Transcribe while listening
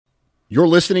You're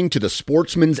listening to the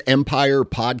Sportsman's Empire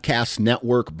Podcast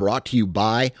Network, brought to you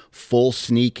by Full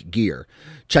Sneak Gear.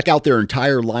 Check out their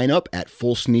entire lineup at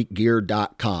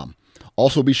fullsneakgear.com.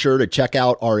 Also be sure to check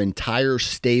out our entire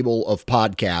stable of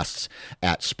podcasts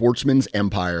at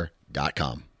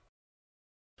sportsmansempire.com.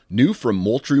 New from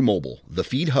Moultrie Mobile, the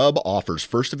Feed Hub offers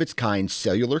first-of-its-kind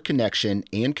cellular connection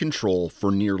and control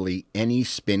for nearly any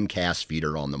spin cast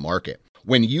feeder on the market.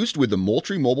 When used with the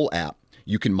Moultrie Mobile app,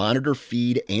 you can monitor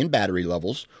feed and battery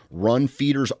levels, run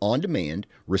feeders on demand,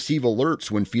 receive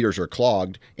alerts when feeders are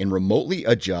clogged, and remotely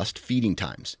adjust feeding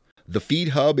times. The Feed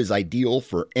Hub is ideal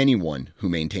for anyone who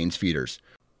maintains feeders.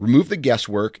 Remove the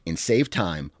guesswork and save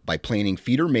time by planning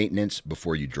feeder maintenance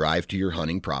before you drive to your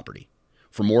hunting property.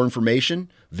 For more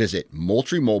information, visit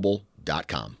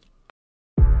moultriemobile.com.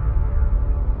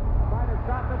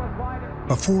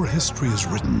 Before history is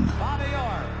written,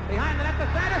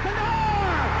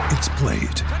 it's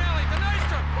played.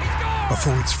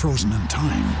 Before it's frozen in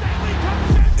time,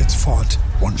 it's fought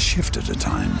one shift at a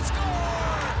time.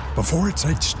 Before it's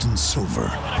etched in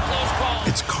silver,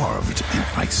 it's carved in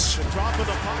ice.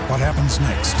 What happens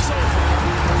next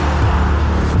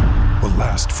will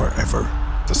last forever.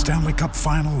 The Stanley Cup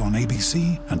Final on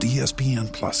ABC and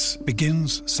ESPN Plus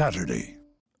begins Saturday.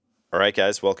 All right,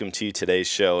 guys, welcome to today's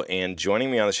show. And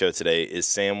joining me on the show today is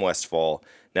Sam Westfall.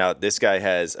 Now, this guy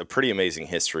has a pretty amazing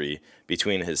history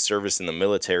between his service in the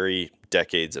military,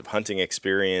 decades of hunting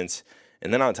experience,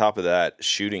 and then on top of that,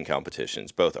 shooting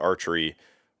competitions, both archery,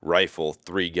 rifle,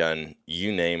 three-gun,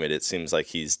 you name it. It seems like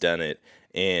he's done it.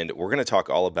 And we're going to talk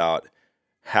all about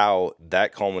how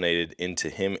that culminated into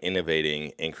him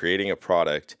innovating and creating a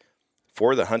product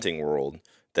for the hunting world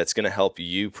that's going to help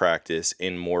you practice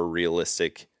in more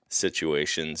realistic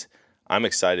situations. I'm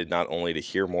excited not only to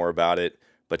hear more about it,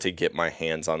 but to get my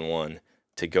hands on one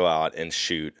to go out and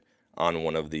shoot on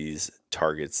one of these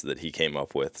targets that he came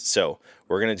up with. So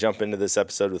we're going to jump into this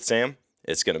episode with Sam.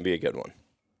 It's going to be a good one.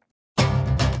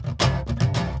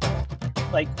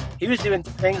 Like, he was doing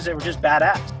things that were just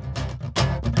badass.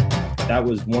 That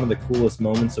was one of the coolest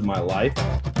moments of my life.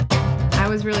 I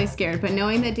was really scared, but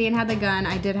knowing that Dan had the gun,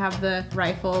 I did have the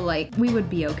rifle, like, we would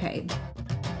be okay.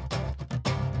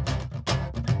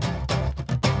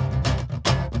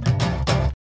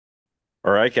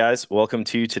 All right, guys, welcome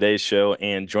to today's show.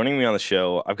 And joining me on the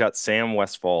show, I've got Sam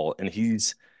Westfall, and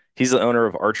he's the owner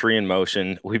of Archery in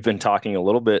Motion. We've been talking a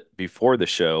little bit before the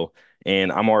show,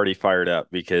 and I'm already fired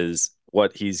up because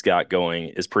what he's got going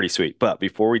is pretty sweet. But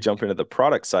before we jump into the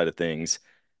product side of things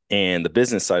and the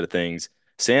business side of things,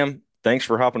 Sam, thanks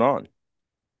for hopping on.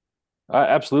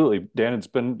 Absolutely, Dan. It's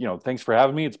been, thanks for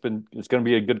having me. It's going to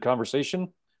be a good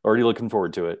conversation. Already looking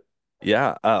forward to it.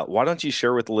 Yeah. Why don't you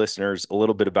share with the listeners a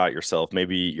little bit about yourself,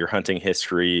 maybe your hunting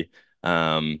history,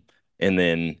 and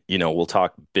then, we'll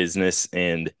talk business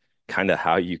and kind of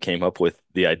how you came up with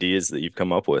the ideas that you've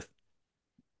come up with.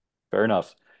 Fair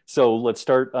enough. So let's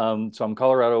start. So I'm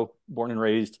Colorado, born and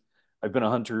raised. I've been a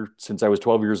hunter since I was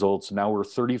 12 years old. So now we're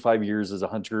 35 years as a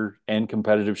hunter and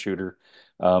competitive shooter.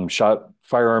 Shot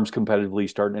firearms competitively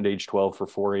starting at age 12 for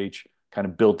 4-H, kind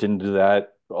of built into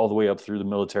that all the way up through the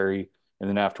military. And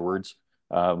then afterwards,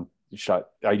 shot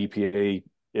IDPA,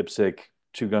 IPSC,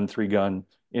 2-gun, 3-gun,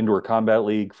 indoor combat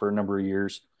league for a number of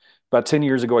years. About 10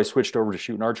 years ago, I switched over to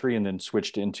shooting archery and then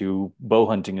switched into bow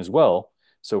hunting as well.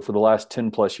 So for the last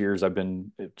 10 plus years, I've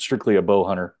been strictly a bow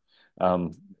hunter,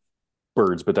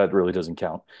 birds, but that really doesn't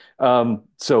count.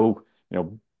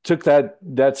 Took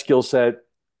that skill set,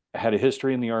 had a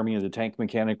history in the Army as a tank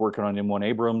mechanic working on M1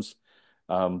 Abrams.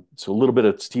 So a little bit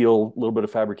of steel, a little bit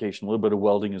of fabrication, a little bit of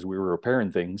welding as we were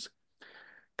repairing things.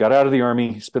 Got out of the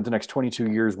Army, spent the next 22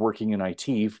 years working in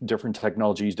IT, different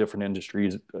technologies, different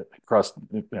industries across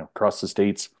the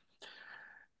states.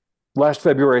 Last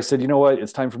February, I said, you know what?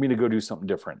 It's time for me to go do something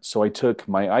different. So I took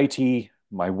my IT,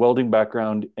 my welding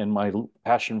background, and my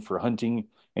passion for hunting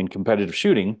and competitive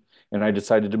shooting, and I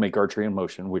decided to make Archery in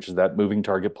Motion, which is that moving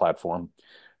target platform.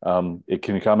 It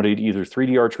can accommodate either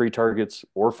 3D archery targets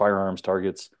or firearms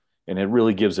targets, and it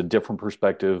really gives a different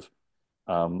perspective,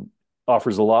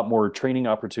 offers a lot more training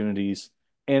opportunities,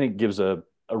 and it gives a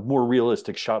more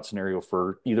realistic shot scenario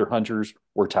for either hunters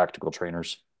or tactical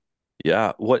trainers.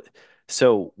 Yeah.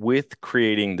 So with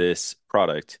creating this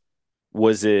product,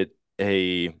 was it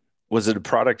a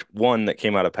product, one, that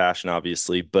came out of passion,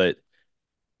 obviously, but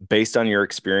based on your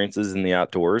experiences in the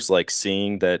outdoors, like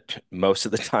seeing that most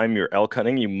of the time you're elk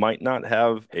hunting, you might not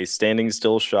have a standing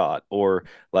still shot, or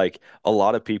like a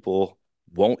lot of people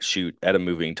won't shoot at a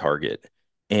moving target.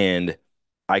 And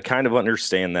I kind of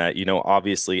understand that,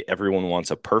 obviously everyone wants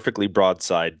a perfectly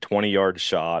broadside 20-yard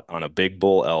shot on a big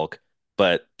bull elk,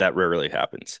 but that rarely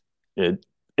happens. It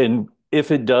and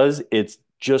if it does, it's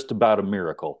just about a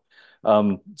miracle.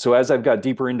 So as I've got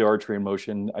deeper into archery and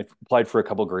motion, I applied for a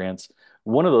couple grants.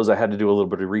 One of those I had to do a little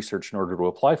bit of research in order to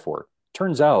apply for.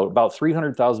 Turns out about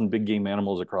 300,000 big game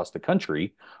animals across the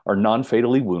country are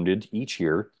non-fatally wounded each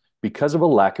year because of a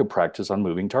lack of practice on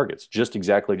moving targets. Just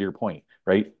exactly to your point,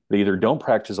 right? They either don't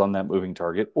practice on that moving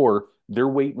target or they're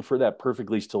waiting for that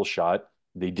perfectly still shot.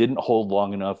 They didn't hold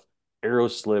long enough, arrow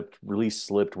slipped, release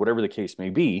slipped, whatever the case may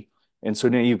be, and so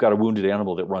now you've got a wounded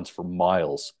animal that runs for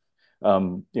miles.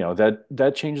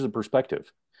 That changes the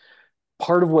perspective.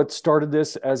 Part of what started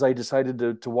this, as I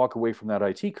decided to walk away from that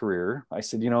IT career, I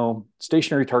said,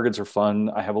 stationary targets are fun.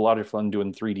 I have a lot of fun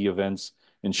doing 3D events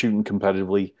and shooting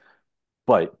competitively,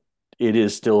 but it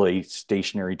is still a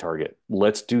stationary target.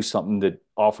 Let's do something that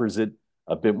offers it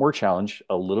a bit more challenge,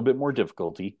 a little bit more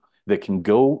difficulty, that can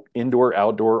go indoor,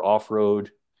 outdoor, off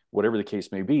road, whatever the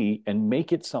case may be, and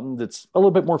make it something that's a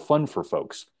little bit more fun for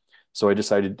folks. So I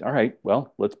decided, all right,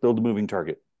 well, let's build a moving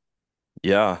target.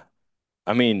 Yeah.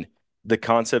 I mean, the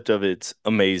concept of it's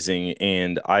amazing.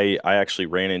 And I actually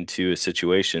ran into a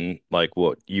situation like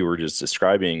what you were just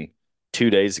describing 2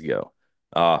 days ago.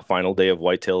 Final day of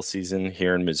whitetail season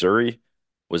here in Missouri,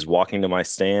 was walking to my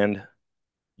stand,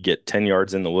 get 10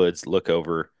 yards in the woods, look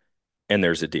over, and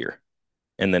there's a deer,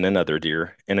 and then another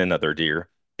deer, and another deer.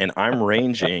 And I'm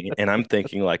ranging and I'm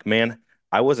thinking, like, man,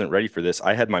 I wasn't ready for this.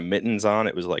 I had my mittens on.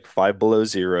 It was like 5 below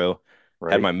 0.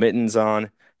 Had my Right? mittens on,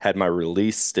 had my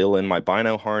release still in my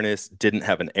bino harness, didn't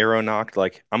have an arrow knocked.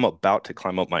 Like, I'm about to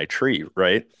climb up my tree,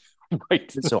 right?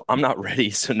 Right. And so I'm not ready.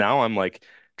 So now I'm like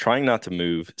trying not to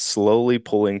move, slowly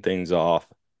pulling things off,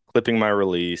 clipping my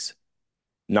release,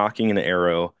 knocking an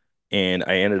arrow, and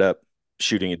I ended up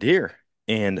shooting a deer.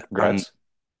 And I'm Congrats.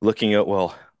 looking at,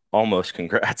 well, almost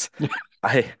congrats.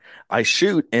 I I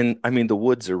shoot and I mean the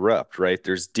woods erupt, right?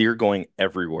 There's deer going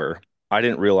everywhere. I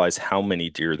didn't realize how many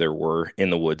deer there were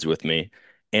in the woods with me.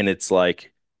 And it's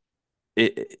like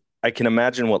I can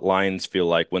imagine what lions feel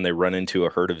like when they run into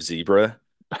a herd of zebra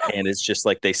and it's just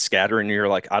like they scatter and you're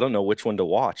like, I don't know which one to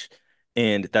watch.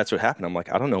 And that's what happened. I'm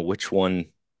like, I don't know which one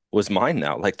was mine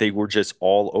now. Like they were just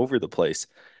all over the place.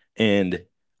 And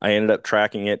I ended up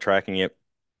tracking it, tracking it.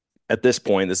 At this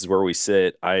point, this is where we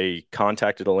sit. I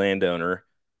contacted a landowner,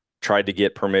 tried to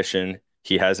get permission.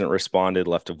 He hasn't responded,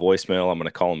 left a voicemail. I'm going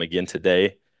to call him again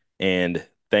today. And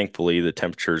thankfully, the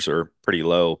temperatures are pretty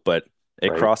low, but it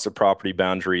Right. crossed the property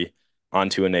boundary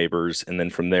onto a neighbor's. And then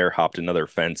from there, hopped another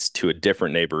fence to a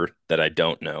different neighbor that I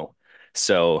don't know.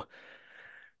 So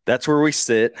that's where we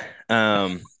sit.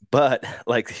 But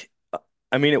like,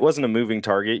 I mean, it wasn't a moving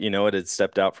target. It had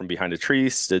stepped out from behind a tree,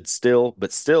 stood still,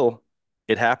 but still,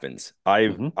 it happens.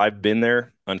 I've Hmm. I've been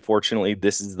there. Unfortunately,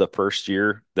 this is the first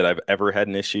year that I've ever had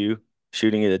an issue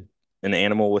shooting an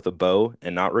animal with a bow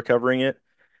and not recovering it,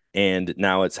 and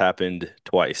now it's happened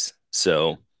twice.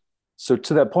 So, So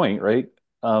to that point, right?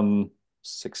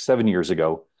 6, 7 years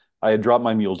ago, I had dropped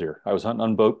my mule deer. I was hunting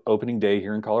on boat opening day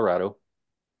here in Colorado.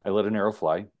 I let an arrow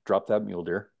fly, dropped that mule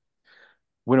deer,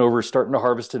 went over, starting to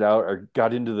harvest it out. I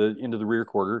got into the rear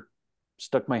quarter,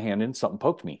 stuck my hand in, something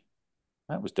poked me.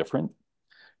 That was different.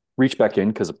 Reached back in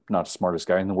because I'm not the smartest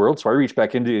guy in the world. So I reached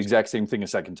back into the exact same thing a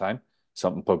second time.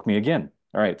 Something poked me again.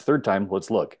 All right, third time, let's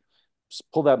look. Just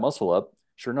pull that muscle up.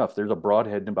 Sure enough, there's a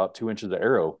broadhead and about 2 inches of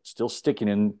arrow still sticking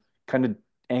in, kind of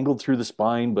angled through the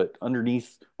spine, but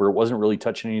underneath where it wasn't really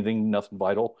touching anything, nothing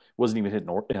vital, wasn't even hitting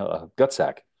a gut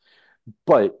sack.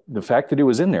 But the fact that it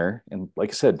was in there, and like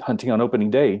I said, hunting on opening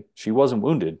day, she wasn't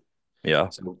wounded. yeah,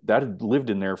 So that had lived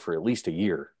in there for at least a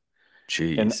year.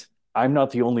 And geez. I'm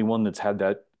not the only one that's had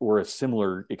that or a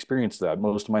similar experience to that.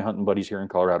 Most of my hunting buddies here in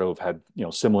Colorado have had,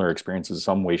 similar experiences,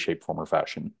 some way, shape, form, or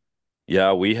fashion.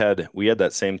 Yeah, we had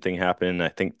that same thing happen, I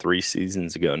think 3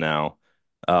 seasons ago now.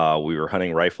 We were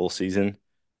hunting rifle season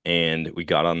and we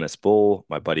got on this bull.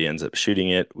 My buddy ends up shooting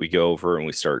it. We go over and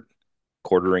we start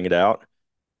quartering it out.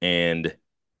 And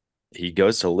he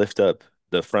goes to lift up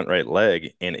the front right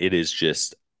leg, and it is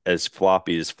just as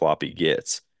floppy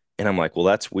gets. And I'm like, well,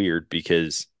 that's weird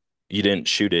because you didn't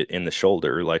shoot it in the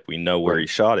shoulder. Like we know where he Right.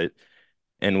 shot it.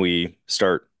 And we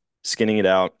start skinning it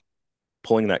out,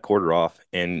 pulling that quarter off,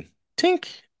 and tink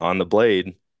on the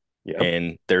blade. Yep.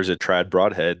 And there's a trad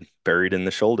broadhead buried in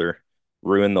the shoulder.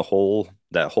 Ruined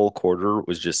that whole quarter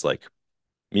was just like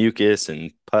mucus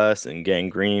and pus and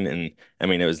gangrene, and I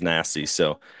mean it was nasty.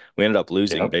 So we ended up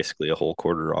losing Yep. basically a whole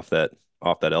quarter off that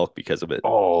elk because of it.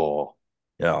 Oh,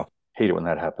 Yeah. hate it when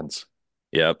that happens.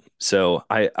 Yep. So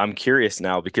I'm curious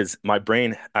now because my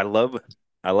brain, I love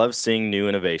seeing new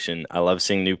innovation. I love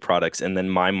seeing new products, and then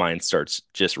my mind starts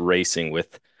just racing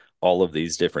with all of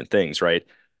these different things, right?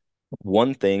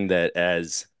 One thing that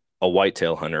as a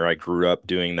whitetail hunter, I grew up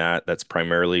doing that. That's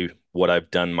primarily what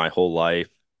I've done my whole life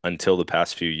until the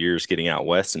past few years getting out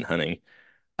west and hunting.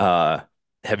 Uh,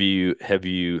 have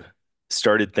you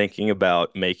started thinking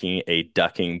about making a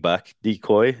ducking buck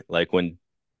decoy, like when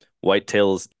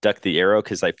whitetails duck the arrow?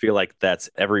 Because I feel like that's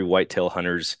every whitetail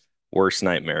hunter's worst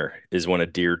nightmare is when a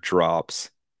deer drops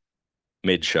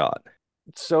mid shot.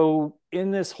 So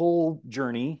in this whole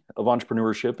journey of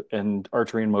entrepreneurship and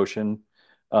archery in motion,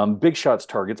 Big Shots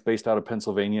Targets, based out of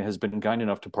Pennsylvania, has been kind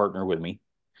enough to partner with me.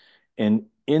 And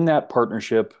in that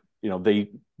partnership,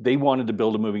 they wanted to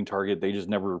build a moving target. They just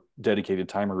never dedicated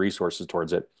time or resources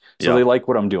towards it. So Yeah, they like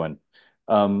what I'm doing.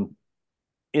 Um,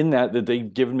 in that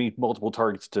they've given me multiple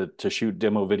targets to shoot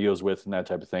demo videos with and that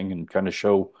type of thing, and kind of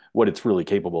show what it's really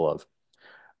capable of.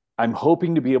 I'm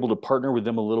hoping to be able to partner with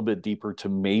them a little bit deeper to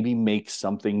maybe make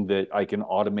something that I can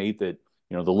automate, that,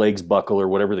 the legs buckle or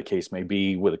whatever the case may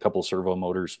be, with a couple servo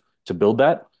motors to build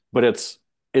that. But it's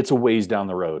a ways down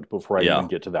the road before I yeah. even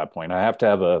get to that point. I have to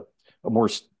have a more,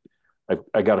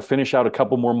 I got to finish out a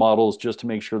couple more models just to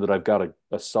make sure that I've got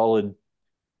a solid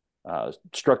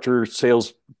structure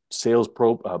sales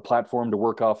platform to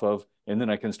work off of, and then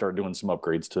I can start doing some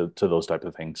upgrades to those type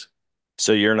of things.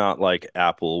 So you're not like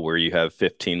Apple where you have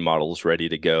 15 models ready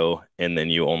to go and then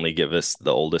you only give us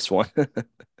the oldest one.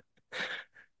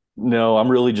 No, I'm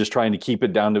really just trying to keep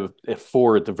it down to at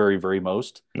four at the very, very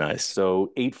most. Nice.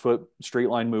 So 8 foot straight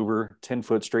line mover, 10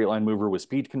 foot straight line mover with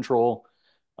speed control.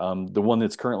 The one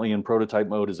that's currently in prototype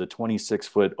mode is a 26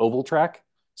 foot oval track.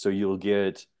 So you'll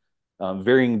get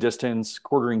varying distance,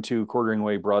 quartering to, quartering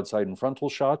away, broadside and frontal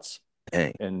shots.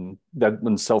 Dang. And that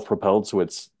one's self-propelled, so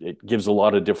it gives a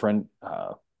lot of different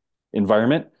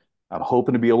environment. I'm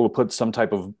hoping to be able to put some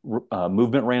type of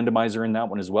movement randomizer in that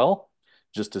one as well,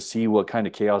 just to see what kind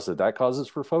of chaos that causes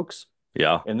for folks.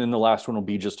 Yeah. And then the last one will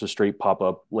be just a straight pop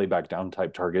up, lay back down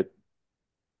type target.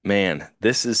 Man,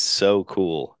 this is so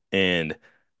cool. And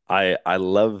I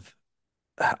love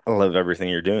everything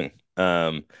you're doing.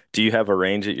 Do you have a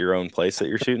range at your own place that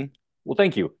you're shooting? Well,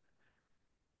 thank you.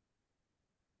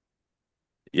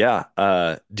 Yeah.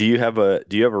 Do you have a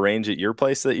range at your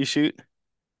place that you shoot?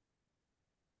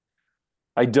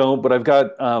 I don't, but I've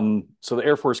got so the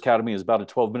Air Force Academy is about a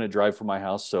 12-minute drive from my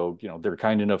house. So, they're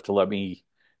kind enough to let me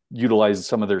utilize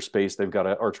some of their space. They've got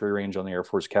an archery range on the Air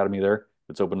Force Academy there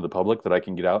that's open to the public that I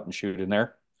can get out and shoot in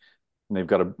there. And they've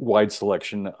got a wide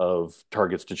selection of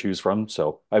targets to choose from.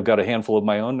 So I've got a handful of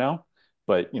my own now.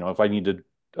 But, if I need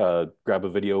to grab a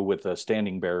video with a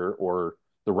standing bear or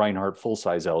the Reinhardt full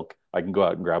size elk, I can go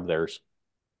out and grab theirs.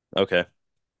 Okay.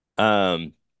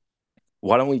 Um,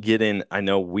 why don't we get in? I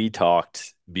know we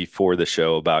talked before the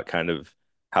show about kind of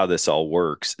how this all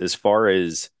works as far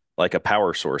as like a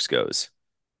power source goes.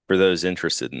 For those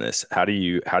interested in this, how do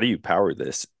you power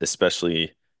this,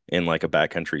 especially in like a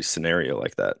backcountry scenario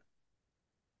like that?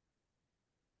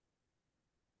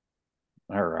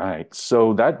 All right.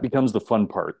 So that becomes the fun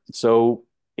part. So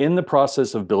in the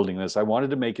process of building this, I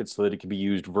wanted to make it so that it could be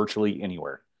used virtually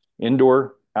anywhere,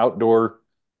 indoor, outdoor,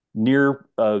 near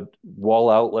a wall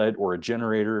outlet or a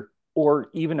generator, or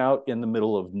even out in the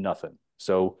middle of nothing.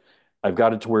 So I've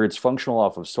got it to where it's functional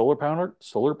off of solar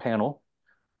panel,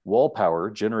 wall power,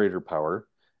 generator power,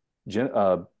 gen,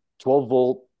 uh, 12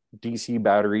 volt DC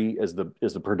battery as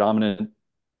the predominant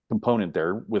component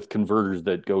there, with converters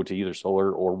that go to either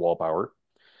solar or wall power.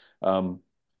 Um,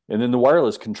 and then the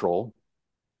wireless control,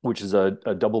 which is a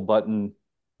double button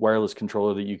wireless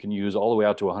controller that you can use all the way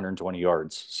out to 120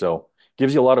 yards. So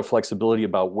gives you a lot of flexibility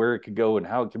about where it could go and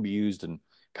how it can be used and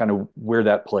kind of where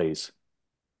that plays.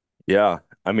 Yeah,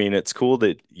 I mean, it's cool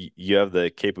that you have the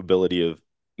capability of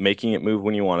making it move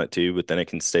when you want it to, but then it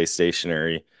can stay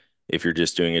stationary if you're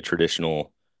just doing a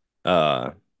traditional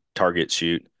uh target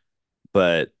shoot.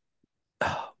 But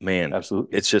oh, man,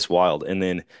 Absolutely. it's just wild. And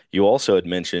then you also had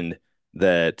mentioned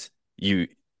that you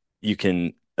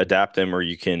can adapt them or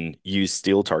you can use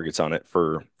steel targets on it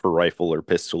for rifle or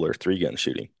pistol or three gun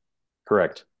shooting.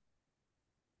 Correct.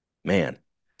 Man.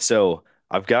 So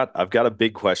I've got a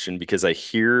big question because I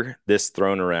hear this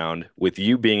thrown around with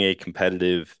you being a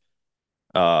competitive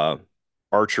uh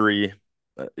archery.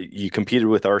 You competed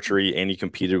with archery and you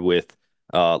competed with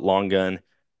long gun.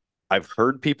 I've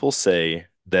heard people say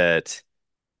that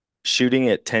shooting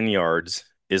at 10 yards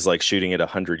is like shooting at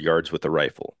 100 yards with a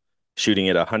rifle. Shooting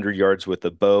at 100 yards with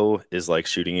a bow is like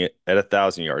shooting it at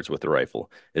 1,000 yards with a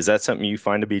rifle. Is that something you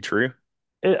find to be true?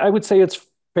 I would say it's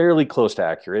fairly close to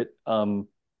accurate. You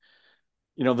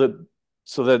know, the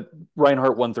so that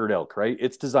Reinhardt one third elk, right?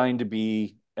 It's designed to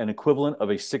be an equivalent of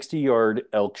a 60-yard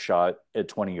elk shot at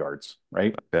 20 yards,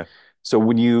 right? Okay. So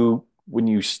when you when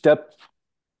you step,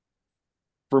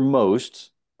 for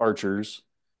most archers,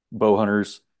 bow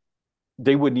hunters,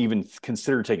 they wouldn't even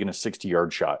consider taking a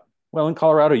 60-yard shot. Well, in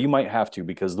Colorado, you might have to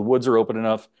because the woods are open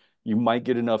enough. You might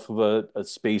get enough of a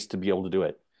space to be able to do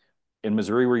it. In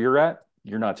Missouri, where you're at,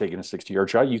 you're not taking a 60-yard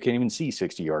shot. You can't even see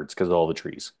 60 yards because of all the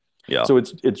trees. Yeah. So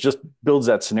it just builds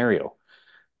that scenario.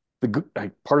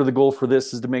 Part of the goal for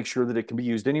this is to make sure that it can be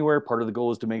used anywhere. Part of the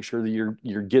goal is to make sure that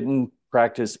you're getting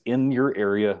practice in your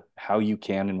area how you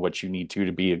can and what you need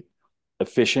to be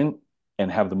efficient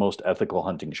and have the most ethical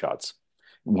hunting shots.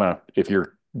 Well,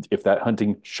 if that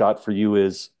hunting shot for you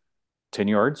is 10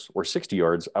 yards or 60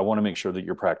 yards, I want to make sure that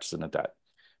you're practicing at that.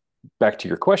 Back to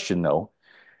your question though,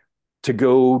 to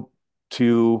go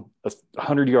to a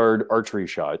 100-yard archery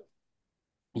shot,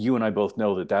 you and I both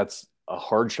know that that's a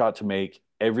hard shot to make.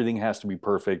 Everything has to be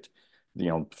perfect.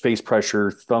 Face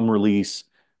pressure, thumb release,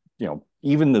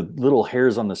 even the little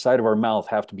hairs on the side of our mouth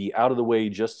have to be out of the way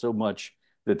just so much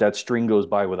that string goes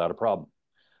by without a problem.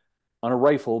 On a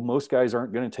rifle, most guys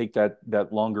aren't going to take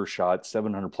that longer shot,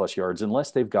 700 plus yards,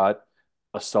 unless they've got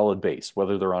a solid base,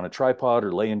 whether they're on a tripod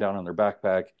or laying down on their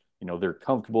backpack. They're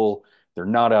comfortable. They're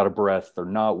not out of breath. They're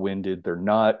not winded. They're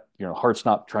not, heart's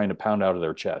not trying to pound out of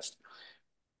their chest.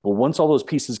 But once all those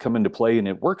pieces come into play and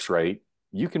it works right,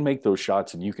 you can make those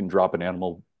shots and you can drop an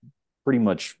animal pretty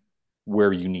much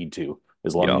where you need to,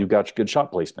 as long as you've got good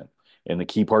shot placement. And the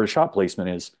key part of shot placement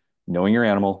is knowing your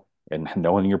animal and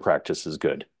knowing your practice is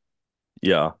good.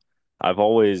 Yeah. I've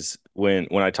always, when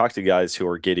I talk to guys who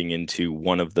are getting into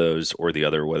one of those or the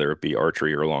other, whether it be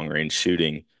archery or long range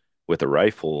shooting with a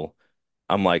rifle,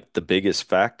 I'm like, the biggest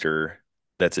factor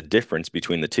that's a difference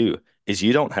between the two is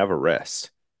you don't have a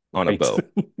rest on a bow.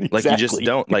 Like you just Exactly.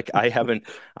 don't. Like I haven't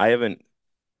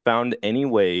found any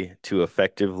way to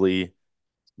effectively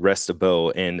rest a bow.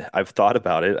 And I've thought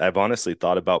about it. I've honestly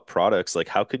thought about products. Like,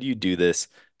 how could you do this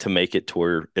to make it to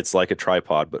where it's like a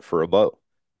tripod, but for a bow?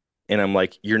 And I'm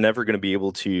like, you're never going to be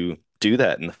able to do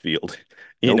that in the field,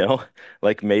 you Nope. know?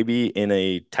 Like maybe in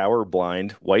a tower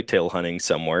blind whitetail hunting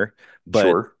somewhere, but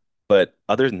Sure. but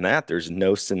other than that, there's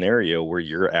no scenario where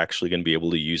you're actually going to be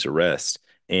able to use a rest.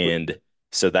 And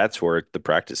so that's where the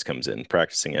practice comes in,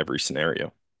 practicing every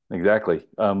scenario. Exactly.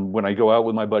 When I go out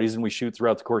with my buddies and we shoot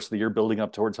throughout the course of the year, building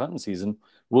up towards hunting season,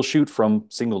 we'll shoot from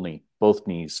single knee, both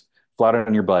knees, flat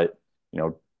on your butt, you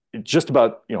know, just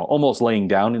about, almost laying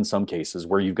down in some cases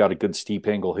where you've got a good steep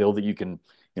angle hill that you can,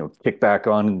 kick back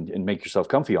on and make yourself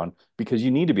comfy on, because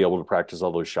you need to be able to practice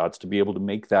all those shots to be able to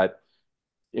make that,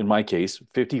 in my case,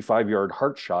 55-yard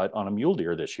heart shot on a mule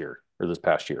deer this year or this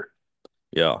past year.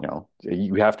 Yeah.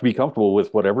 You have to be comfortable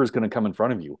with whatever is going to come in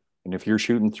front of you. And if you're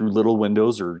shooting through little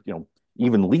windows or,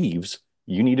 even leaves,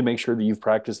 you need to make sure that you've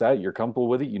practiced that. You're comfortable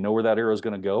with it. You know where that arrow is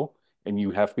going to go, and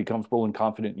you have to be comfortable and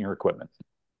confident in your equipment.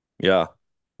 Yeah.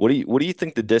 What do you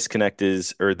think the disconnect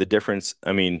is or the difference?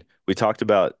 I mean, we talked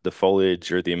about the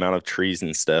foliage or the amount of trees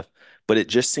and stuff, but it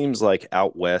just seems like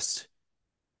out west,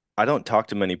 I don't talk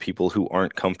to many people who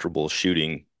aren't comfortable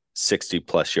shooting 60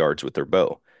 plus yards with their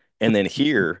bow. And then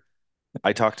here,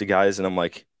 I talk to guys and I'm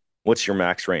like, what's your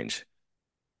max range?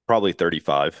 Probably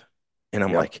 35. And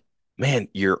I'm Yeah. like, man,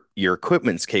 your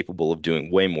equipment's capable of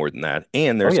doing way more than that.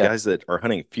 And Oh there's yeah. guys that are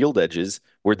hunting field edges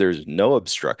where there's no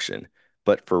obstruction,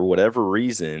 but for whatever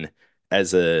reason,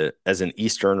 as an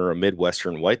eastern or a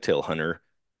midwestern whitetail hunter,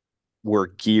 we're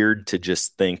geared to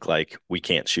just think like we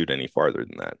can't shoot any farther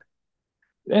than that.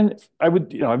 And I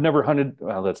would, I've never hunted.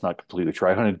 Well, that's not completely true.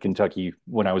 I hunted Kentucky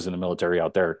when I was in the military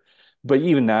out there, but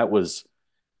even that was,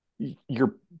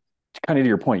 you're kind of to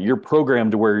your point. You're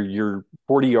programmed to where your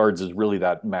 40 yards is really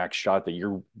that max shot that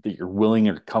you're willing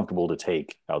or comfortable to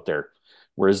take out there.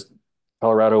 Whereas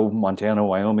Colorado, Montana,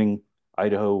 Wyoming,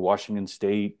 Idaho, Washington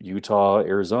State, Utah,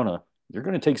 Arizona, you're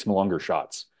going to take some longer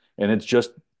shots, and it's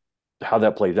just how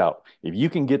that plays out. If you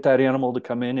can get that animal to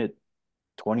come in at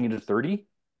 20 to 30,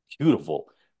 beautiful,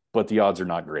 but the odds are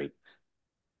not great.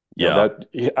 Yeah.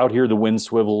 That out here, the wind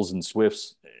swivels and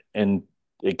swifts, and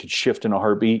it could shift in a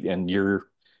heartbeat, and you're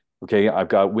okay. I've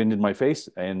got wind in my face,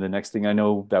 and the next thing I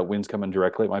know, that wind's coming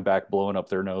directly at my back, blowing up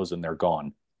their nose, and they're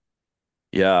gone.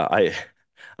 Yeah,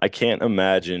 I can't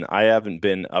imagine. I haven't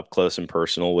been up close and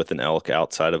personal with an elk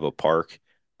outside of a park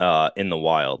in the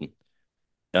wild.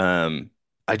 Um,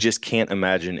 I just can't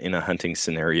imagine in a hunting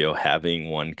scenario having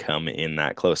one come in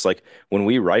that close. Like when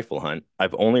we rifle hunt,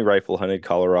 I've only rifle hunted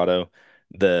Colorado.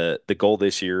 The goal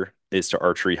this year is to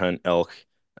archery hunt elk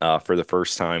for the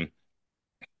first time.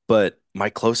 But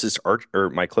my closest arch or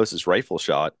my closest rifle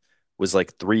shot was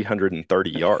like 330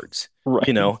 yards, Right.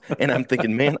 And I'm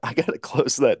thinking, man, I gotta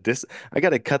close that I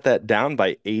gotta cut that down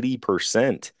by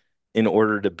 80%. in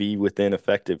order to be within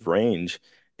effective range.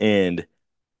 And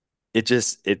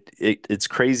it's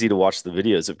crazy to watch the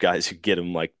videos of guys who get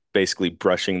them like basically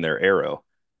brushing their arrow.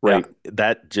 Yeah, Right.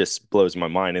 that just blows my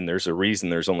mind. And there's a reason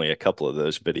there's only a couple of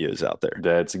those videos out there.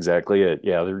 That's exactly it.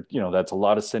 Yeah, that's a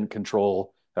lot of scent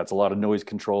control. That's a lot of noise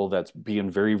control. That's being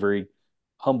very, very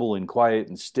humble and quiet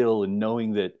and still and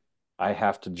knowing that I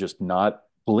have to just not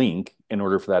blink in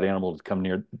order for that animal to come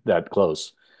near that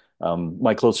close.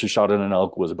 My closest shot at an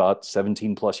elk was about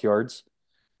 17 plus yards.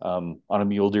 On a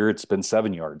mule deer, it's been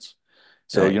 7 yards.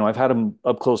 So, Dang. I've had them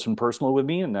up close and personal with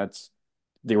me, and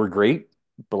they were great.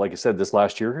 But like I said, this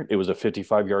last year, it was a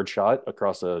 55-yard shot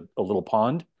across a little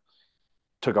pond.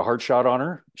 Took a hard shot on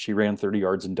her. She ran 30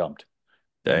 yards and dumped.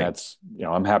 And Dang.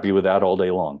 I'm happy with that all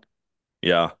day long.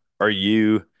 Yeah. Are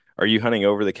you hunting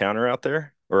over the counter out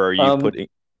there, or are you Um, building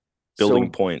so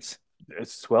points?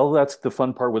 that's the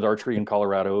fun part with archery in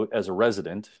Colorado as a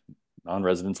resident.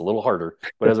 Non-resident's a little harder,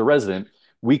 but as a resident,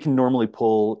 we can normally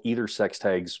pull either sex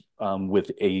tags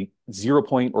with a 0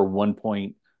 point or 1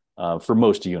 point for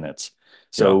most units. Yeah.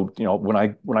 So,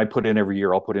 when I put in every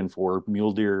year, I'll put in for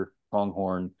mule deer,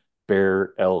 pronghorn,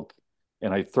 bear, elk,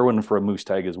 and I throw in for a moose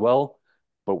tag as well.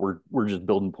 But we're just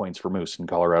building points for moose in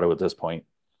Colorado at this point.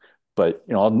 But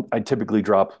I typically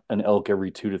drop an elk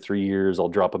every 2 to 3 years. I'll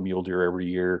drop a mule deer every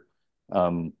year.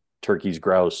 Turkeys,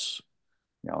 grouse,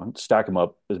 stack them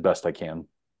up as best I can.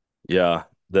 Yeah.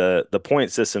 The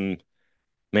point system,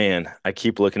 man, I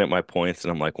keep looking at my points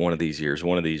and I'm like, one of these years,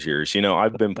 one of these years.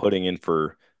 I've been putting in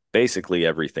for basically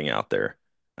everything out there.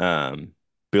 Um,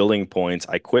 Building points.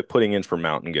 I quit putting in for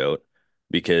mountain goat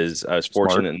because I was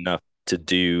fortunate Smart. enough to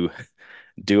do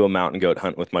a mountain goat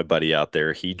hunt with my buddy out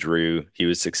there. He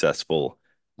was successful.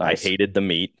 I Nice. hated the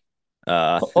meat.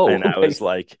 Oh, And I okay. was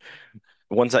like,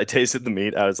 once I tasted the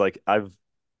meat, I was like, I've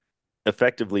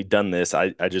effectively done this.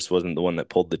 I just wasn't the one that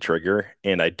pulled the trigger,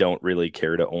 and I don't really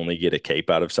care to only get a cape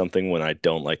out of something when I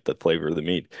don't like the flavor of the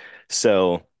meat.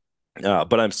 So,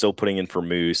 but I'm still putting in for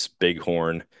moose,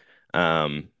 bighorn,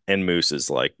 and moose is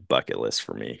like bucket list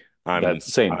for me. I'm That's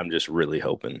the same. I'm just really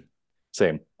hoping.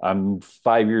 Same. I'm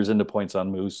 5 years into points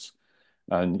on moose.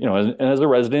 And, and as a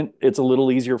resident, it's a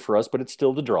little easier for us, but it's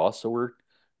still the draw. So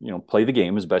play the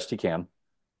game as best you can.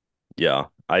 Yeah,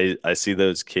 I see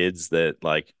those kids that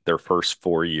like their first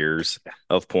 4 years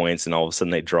of points, and all of a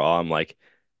sudden they draw. I'm like,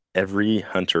 every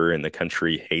hunter in the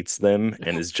country hates them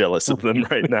and is jealous of them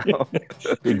right now.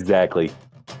 Exactly.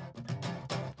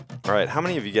 All right, how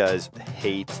many of you guys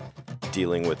hate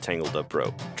dealing with tangled up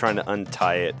rope? Trying to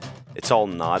untie it, it's all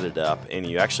knotted up, and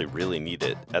you actually really need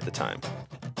it at the time.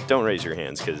 Don't raise your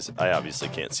hands because I obviously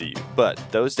can't see you, but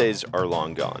those days are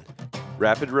long gone.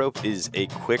 Rapid Rope is a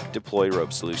quick deploy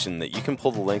rope solution that you can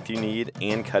pull the length you need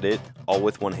and cut it all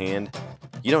with one hand.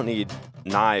 You don't need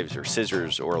knives or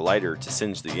scissors or a lighter to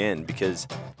singe the end because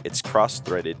it's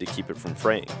cross-threaded to keep it from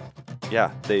fraying.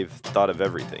 Yeah, they've thought of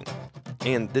everything.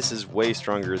 And this is way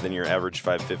stronger than your average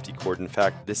 550 cord. In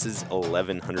fact, this is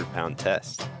 1,100-pound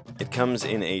test. It comes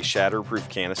in a shatterproof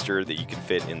canister that you can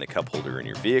fit in the cup holder in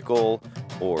your vehicle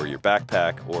or your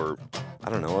backpack, or I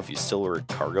don't know, if you still wear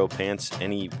cargo pants,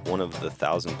 any one of the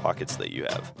 1,000 pockets that you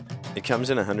have. It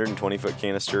comes in a 120-foot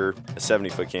canister, a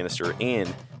 70-foot canister,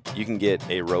 and you can get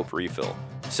a rope refill.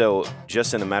 So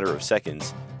just in a matter of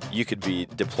seconds, you could be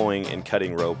deploying and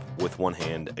cutting rope with one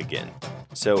hand again.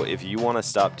 So if you want to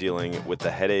stop dealing with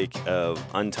the headache of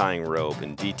untying rope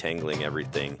and detangling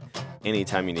everything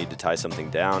anytime you need to tie something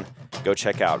down, go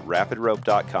check out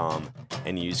rapidrope.com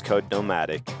and use code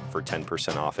Nomadic for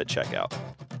 10% off at checkout.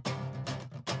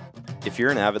 If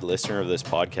you're an avid listener of this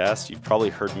podcast, you've probably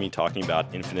heard me talking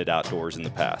about Infinite Outdoors in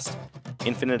the past.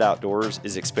 Infinite Outdoors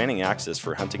is expanding access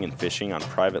for hunting and fishing on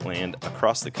private land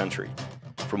across the country.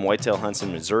 From whitetail hunts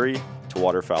in Missouri to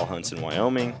waterfowl hunts in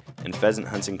Wyoming and pheasant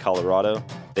hunts in Colorado,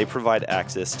 they provide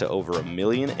access to over 1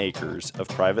 million acres of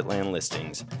private land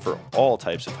listings for all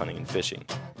types of hunting and fishing.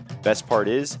 Best part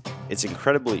is, it's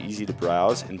incredibly easy to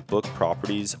browse and book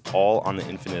properties all on the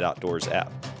Infinite Outdoors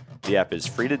app. The app is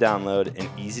free to download and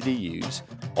easy to use.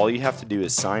 All you have to do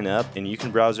is sign up and you can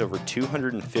browse over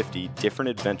 250 different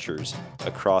adventures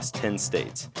across 10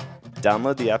 states.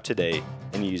 Download the app today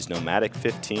and use Nomadic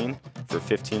 15 for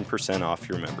 15% off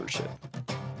your membership.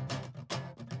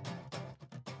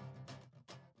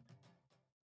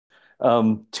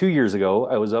 Um, 2 years ago,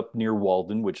 I was up near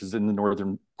Walden, which is in the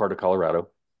northern part of Colorado.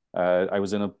 I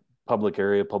was in a public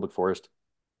area, public forest,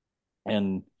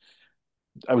 and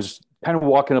I was kind of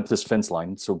walking up this fence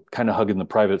line, so kind of hugging the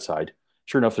private side.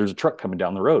 Sure enough, there's a truck coming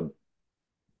down the road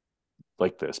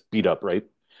like this, beat up, right?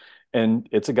 And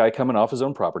it's a guy coming off his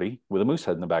own property with a moose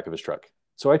head in the back of his truck.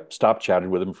 So I stopped, chatted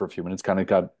with him for a few minutes, kind of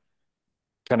got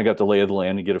kind of got the lay of the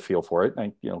land and get a feel for it.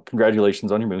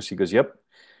 Congratulations on your moose. He goes, yep.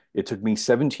 It took me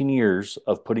 17 years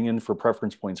of putting in for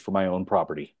preference points for my own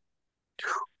property.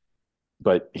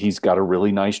 But he's got a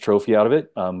really nice trophy out of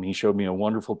it. He showed me a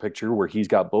wonderful picture where he's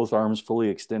got both arms fully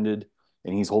extended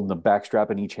and he's holding a back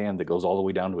strap in each hand that goes all the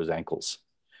way down to his ankles.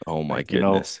 Oh my You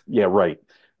know, goodness. yeah, right.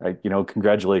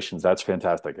 Congratulations. That's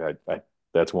fantastic.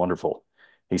 That's wonderful.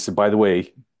 He said, by the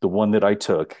way, the one that I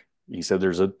took, he said,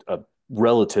 there's a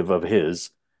relative of his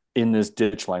in this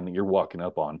ditch line that you're walking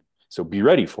up on. So be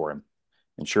ready for him.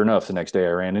 And sure enough, the next day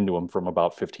I ran into him from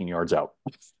about 15 yards out.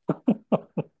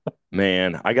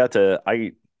 Man,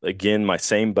 again, my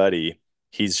same buddy,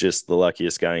 he's just the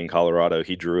luckiest guy in Colorado.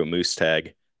 He drew a moose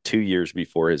tag 2 years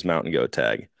before his mountain goat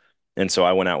tag. And so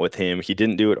I went out with him. He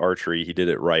didn't do it archery, he did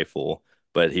it rifle,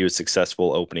 but he was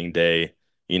successful opening day.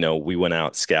 We went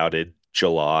out, scouted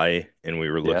July, and we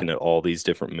were Yeah. looking at all these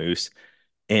different moose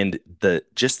and the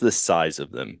size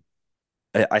of them.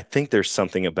 I think there's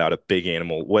something about a big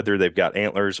animal, whether they've got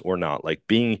antlers or not, like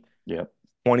being Yeah.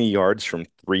 20 yards from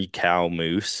three cow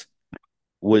moose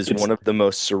was It's one of the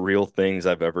most surreal things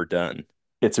I've ever done.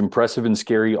 it's impressive and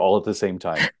scary all at the same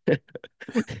time.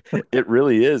 It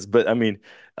really is. But I mean,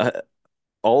 uh,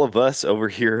 all of us over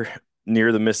here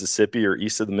near the Mississippi or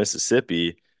east of the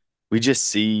Mississippi, we just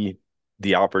see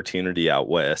the opportunity out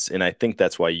west. And I think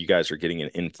that's why you guys are getting an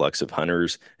influx of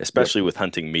hunters, Yep. especially with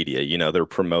hunting media. They're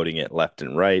promoting it left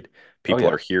and right. Oh People yeah.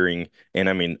 are hearing, and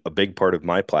I mean, a big part of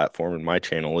my platform and my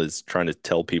channel is trying to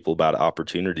tell people about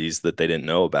opportunities that they didn't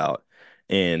know about.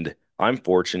 And I'm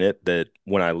fortunate that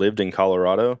when I lived in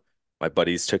Colorado, my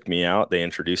buddies took me out, they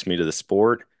introduced me to the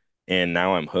sport, and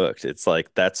now I'm hooked. It's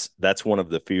like that's one of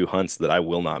the few hunts that I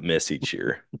will not miss each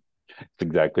year.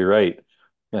 Exactly right.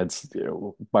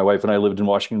 My wife and I lived in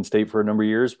Washington State for a number of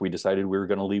years. We decided we were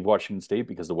going to leave Washington State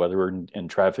because the weather and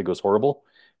traffic was horrible.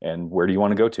 And where do you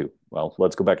want to go to? Well,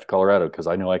 let's go back to Colorado because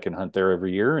I know I can hunt there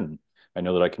every year, and I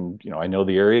know that I can. I know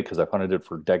the area because I've hunted it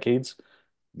for decades.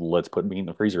 Let's put meat in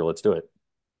the freezer. Let's do it.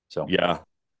 So Yeah.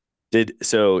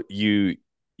 So you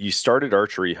started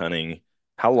archery hunting.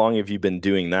 How long have you been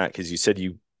doing that? Because you said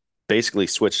you basically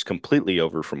switched completely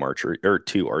over from archery or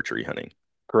to archery hunting.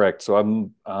 correct. So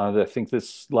I think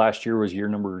this last year was year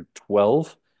number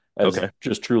 12 as Okay.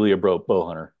 just truly a bow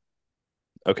hunter.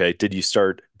 Okay. Did you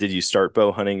start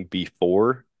bow hunting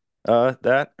before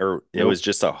that? Or it was Nope.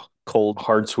 just a cold,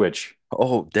 Hard switch.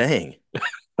 oh dang.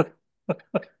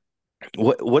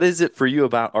 What is it for you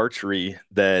about archery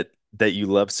that you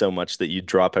love so much that you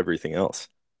drop everything else?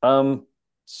 Um,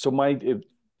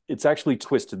 it's actually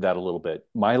twisted that a little bit.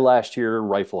 My last year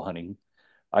rifle hunting,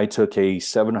 I took a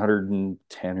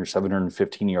 710 or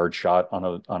 715 yard shot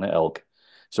on an elk.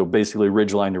 So basically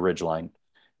ridge line to ridge line.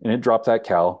 And it dropped that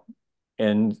cow.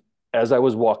 And as I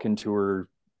was walking to her,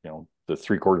 the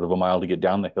 3/4 of a mile to get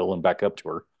down the hill and back up to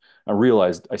her,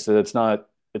 I said, it's not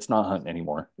hunting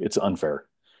anymore. It's unfair.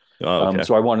 Oh, okay.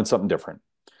 So I wanted something different.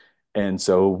 And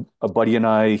so a buddy and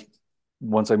I,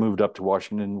 once I moved up to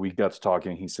Washington, we got to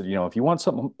talking. He said, if you want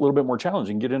something a little bit more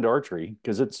challenging, get into archery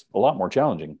because it's a lot more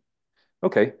challenging.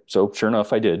 Okay. So sure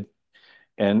enough, I did.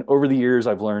 And over the years,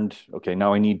 I've learned, okay,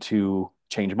 now I need to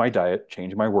change my diet,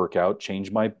 change my workout,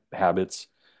 change my habits.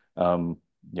 Um,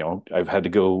 I've had to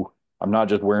go, I'm not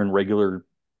just wearing regular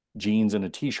jeans and a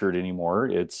t-shirt anymore.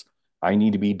 I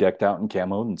need to be decked out in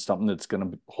camo and something that's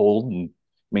going to hold and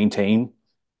maintain,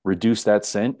 reduce that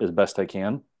scent as best I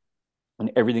can,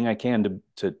 and everything I can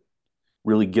to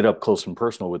really get up close and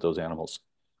personal with those animals.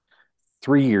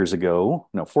 3 years ago,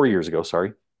 no, 4 years ago,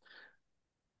 sorry,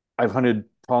 I've hunted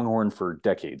pronghorn for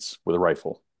decades with a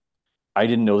rifle. I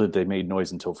didn't know that they made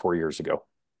noise until 4 years ago.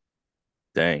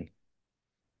 Dang.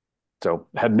 So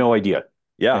had no idea.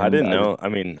 Yeah, I And didn't know. I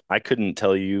mean, I couldn't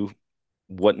tell you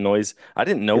what noise. I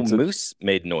didn't know it's a moose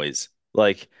made noise.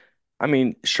 Like, I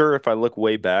mean, sure, if I look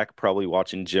way back, probably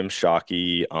watching Jim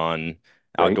Shockey on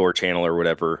right. Outdoor Channel or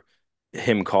whatever,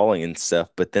 him calling and stuff,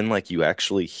 but then like you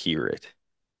actually hear it.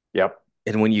 Yep.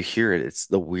 And when you hear it, it's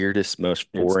the weirdest, most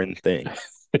It's foreign thing.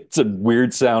 it's a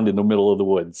weird sound in the middle of the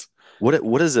woods.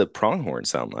 What does a pronghorn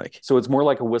sound like? So it's more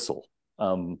like a whistle.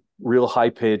 Real high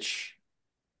pitch.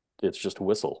 It's just a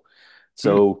whistle. Hmm.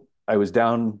 So I was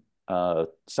down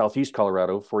southeast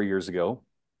Colorado 4 years ago.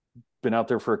 Been out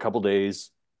there for a couple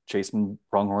days chasing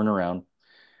pronghorn around,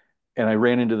 and I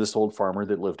ran into this old farmer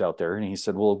that lived out there, and he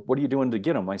said, "Well, what are you doing to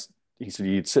get them?" He said,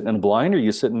 "You sitting in a blind, or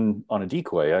you sitting on a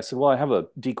decoy?" I said, "Well, I have a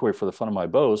decoy for the fun of my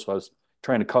bow, so I was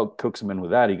trying to coax him in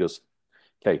with that." He goes,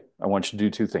 "Okay, I want you to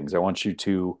do two things. I want you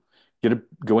to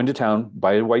go into town,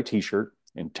 buy a white T-shirt,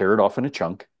 and tear it off in a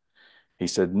chunk, He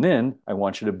said, and then I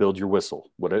want you to build your whistle,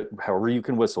 however you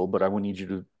can whistle, but I will need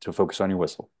you to focus on your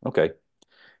whistle. Okay.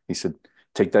 He said,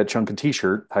 take that chunk of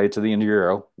t-shirt, tie it to the end of your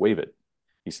arrow, wave it.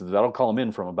 He said, that'll call them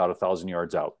in from about 1,000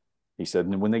 yards out. He said,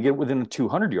 and when they get within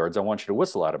 200 yards, I want you to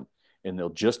whistle at them, and they'll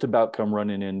just about come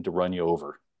running in to run you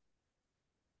over.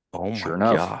 Oh Sure my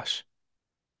enough. gosh.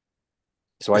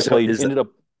 So I So played, is ended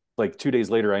up like 2 days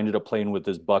later, I ended up playing with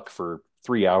this buck for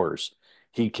 3 hours.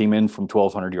 He came in from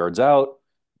 1,200 yards out.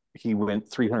 He went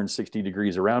 360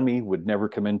 degrees around me, would never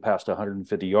come in past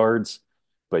 150 yards.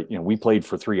 But, we played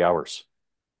for 3 hours.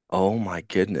 Oh my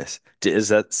goodness. Is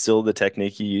that still the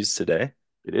technique you use today?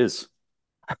 It is.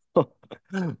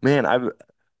 Man,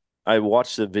 I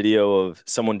watched a video of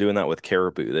someone doing that with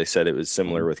caribou. They said it was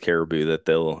similar Mhm. with caribou that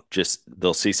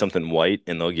they'll see something white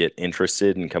and they'll get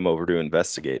interested and come over to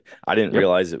investigate. I didn't Yep.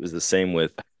 realize it was the same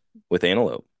with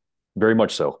antelope. Very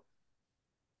much so.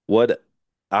 What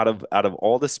out of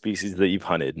all the species that you've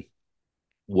hunted,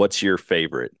 what's your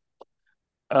favorite?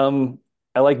 Um,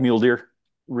 I like mule deer.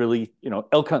 Really,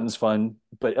 elk hunting's fun,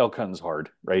 but elk hunting's hard,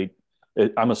 right?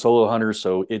 I'm a solo hunter,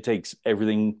 so it takes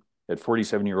everything at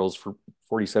 47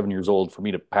 years old for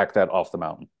me to pack that off the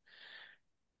mountain.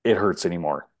 It hurts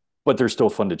anymore, but they're still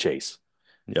fun to chase.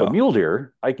 But Yeah. mule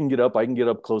deer, I can get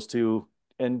up close to,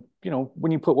 and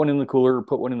when you put one in the cooler or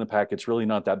put one in the pack, it's really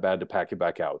not that bad to pack it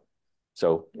back out.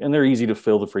 So, and they're easy to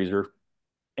fill the freezer.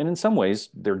 And in some ways,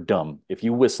 they're dumb. If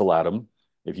you whistle at them,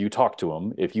 if you talk to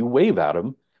them, if you wave at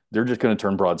them, they're just going to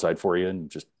turn broadside for you, and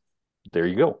just there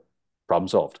you go. Problem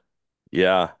solved.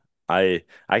 Yeah, I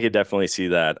could definitely see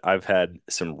that. I've had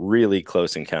some really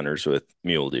close encounters with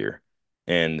mule deer,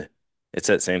 and it's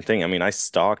that same thing. I mean, I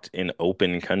stalked in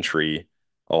open country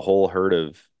a whole herd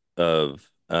of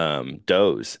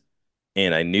does,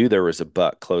 and I knew there was a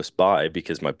buck close by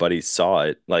because my buddies saw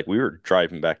it. Like we were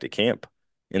driving back to camp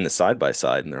in the side by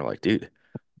side, and they're like, "Dude,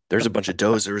 there's a bunch of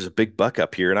does. There was a big buck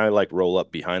up here," and I like roll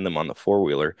up behind them on the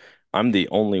four-wheeler. I'm the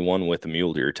only one with a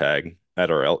mule deer tag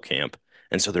at our elk camp.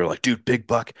 And so they're like, dude, big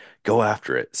buck, go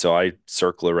after it. So I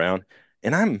circle around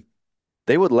and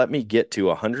they would let me get to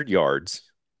 100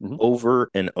 yards Mhm.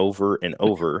 over and over and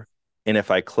over. And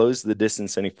if I closed the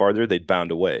distance any farther, they'd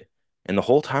bound away. And the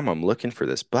whole time I'm looking for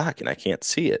this buck and I can't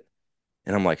see it.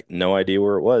 And I'm like, no idea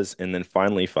where it was. And then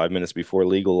finally, 5 minutes before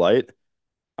legal light,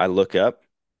 I look up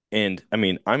and I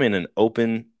mean, I'm in an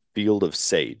open field of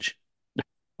sage,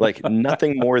 like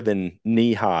nothing more than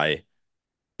knee high.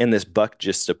 And this buck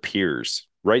just appears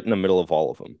right in the middle of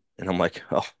all of them. And I'm like,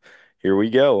 oh, here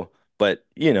we go. But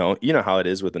you know how it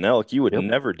is with an elk. You would Yep.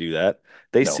 never do that.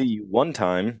 They see No, you one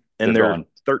time they're and they're gone.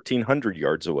 1,300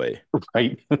 yards away.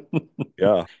 Right.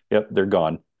 Yeah. Yep, they're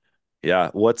gone. Yeah.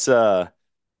 What's on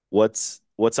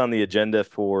the agenda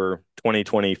for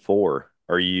 2024?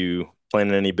 Are you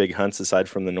planning any big hunts aside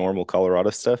from the normal Colorado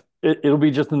stuff? It'll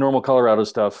be just the normal Colorado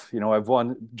stuff. I've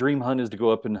one dream hunt is to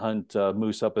go up and hunt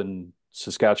moose up in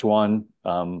Saskatchewan,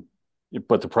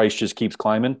 but the price just keeps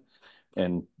climbing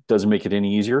and doesn't make it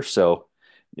any easier. So,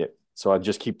 yeah, so I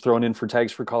just keep throwing in for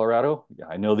tags for Colorado. Yeah,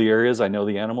 I know the areas, I know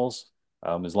the animals.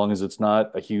 As long as it's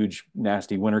not a huge,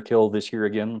 nasty winter kill this year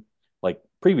again, like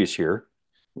previous year,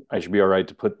 I should be all right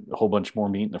to put a whole bunch more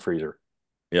meat in the freezer.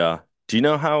 Yeah. Do you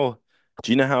know how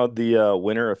the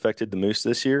winter affected the moose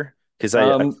this year? Because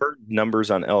I've Um, heard numbers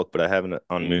on elk, but I haven't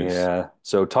on moose. Yeah.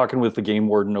 So talking with the game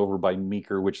warden over by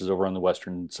Meeker, which is over on the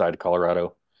western side of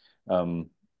Colorado, um,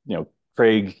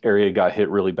 Craig area got hit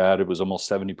really bad. It was almost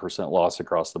 70% loss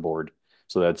across the board.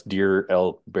 So that's deer,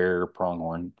 elk, bear,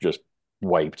 pronghorn, just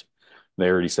wiped. They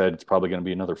already said it's probably going to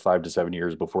be another 5 to 7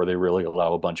 years before they really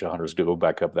allow a bunch of hunters to go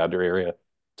back up that area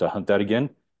to hunt that again.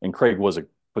 And Craig was a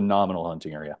phenomenal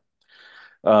hunting area.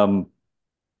 Um,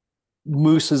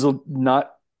 Moose is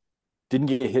not didn't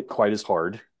get hit quite as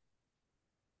hard,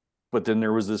 but then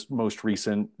there was this most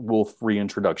recent wolf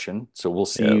reintroduction. So we'll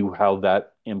Yeah. see how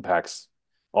that impacts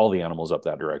all the animals up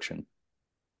that direction.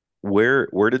 Where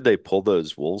did they pull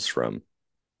those wolves from?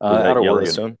 Was Out that of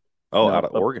Oregon. Yellowstone? Oh, out No,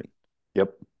 of up. Oregon.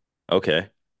 Yep. Okay.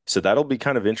 So that'll be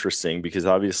kind of interesting because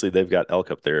obviously they've got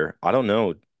elk up there. I don't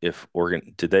know if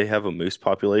Oregon, did they have a moose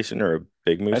population or a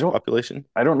big I moose don't. population?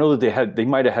 I don't know that they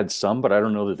might have had some, but I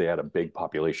don't know that they had a big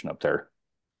population up there.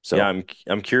 Yeah, So,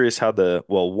 I'm curious how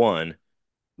one,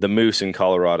 the moose in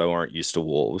Colorado aren't used to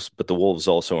wolves, but the wolves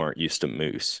also aren't used to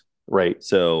moose. right.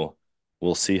 So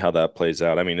we'll see how that plays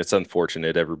out. I mean, it's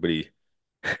unfortunate.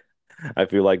 I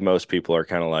feel like most people are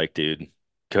kind of like, dude,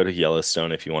 go to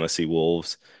Yellowstone if you want to see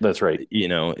wolves. That's right.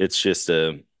 It's just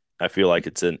I feel like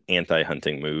it's an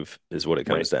anti-hunting move is what it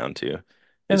comes Right. down to,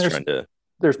 And is there's trying to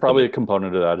there's probably a limit.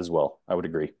 component of that as well. I would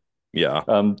agree. Yeah.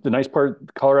 The nice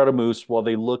part, Colorado moose, while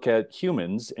they look at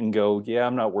humans and go, yeah,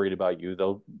 I'm not worried about you,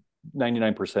 they'll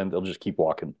 99% they'll just keep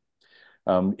walking.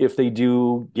 If they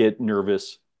do get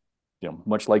nervous,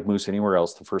 much like moose anywhere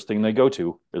else, the first thing they go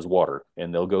to is water,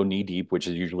 and they'll go knee deep, which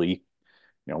is usually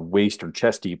waist or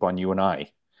chest deep on you and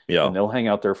I, Yeah. and they'll hang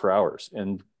out there for hours.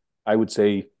 And I would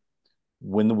say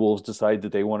when the wolves decide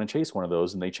that they want to chase one of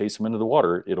those and they chase them into the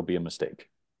water, it'll be a mistake.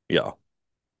 Yeah.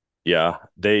 Yeah.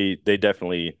 They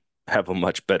definitely have a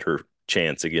much better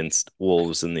chance against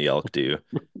wolves than the elk do.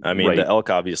 I mean, the Right. elk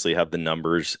obviously have the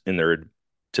numbers in their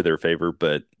to their favor,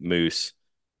 but moose,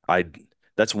 I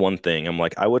that's one thing. I'm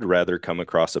like, I would rather come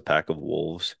across a pack of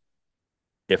wolves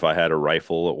if I had a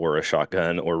rifle or a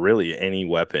shotgun or really any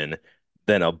weapon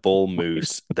than a bull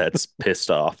moose that's pissed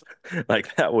off.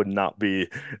 Like that would not be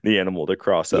the animal to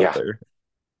cross out Yeah. there.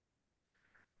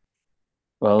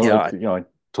 Well, Yeah, I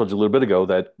told you a little bit ago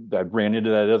that I ran into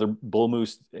that other bull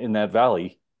moose in that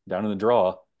valley down in the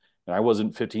draw, and I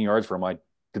wasn't 15 yards from him. I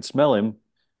could smell him,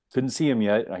 couldn't see him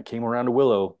yet. And I came around a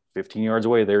willow 15 yards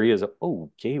away. There he is.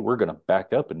 Oh, okay, we're gonna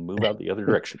back up and move out the other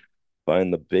direction.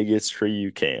 find the biggest tree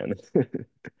you can.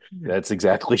 That's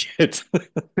exactly it.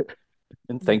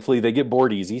 And thankfully, they get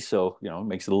bored easy, so it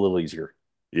makes it a little easier.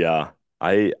 Yeah,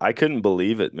 I couldn't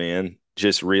believe it, man.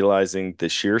 Just realizing the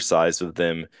sheer size of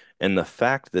them and the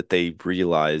fact that they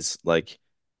realize like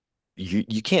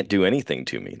you can't do anything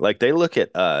to me. Like they look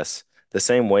at us the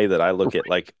same way that I look at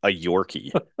like a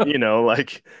Yorkie.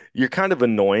 Like you're kind of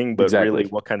annoying, but really Exactly.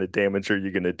 what kind of damage are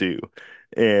you gonna do?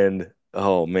 And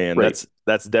oh man, Right.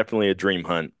 that's definitely a dream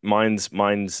hunt. Mine's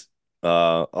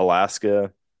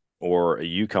Alaska or a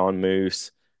Yukon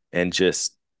moose and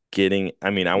just getting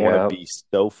I mean, I want to Yeah. be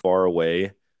so far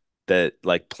away that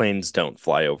like planes don't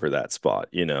fly over that spot.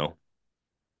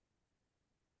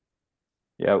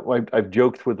 Yeah. I've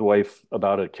joked with the wife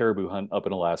about a caribou hunt up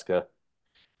in Alaska.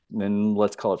 And then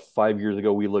let's call it 5 years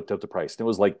ago, we looked up the price. And it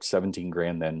was like 17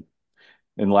 grand then.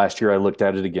 And last year I looked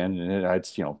at it again and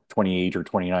it's, 28 or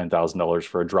 $29,000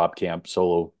 for a drop camp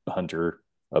solo hunter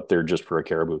up there just for a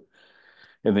caribou.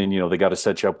 And then, they got to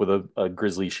set you up with a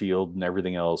grizzly shield and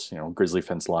everything else, grizzly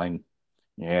fence line.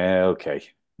 Yeah, okay.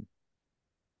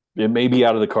 It may be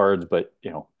out of the cards, but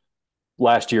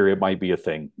last year it might be a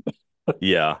thing.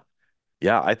 Yeah.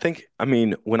 Yeah, I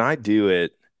mean, when I do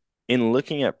it, in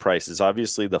looking at prices,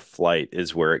 obviously the flight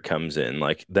is where it comes in.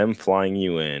 Like them flying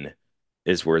you in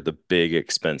is where the big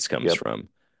expense comes Yep. from.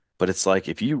 But it's like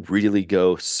if you really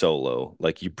go solo,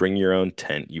 like you bring your own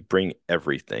tent, you bring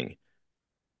everything,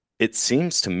 it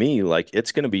seems to me like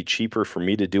it's going to be cheaper for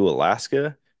me to do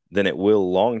Alaska than it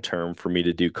will long term for me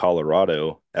to do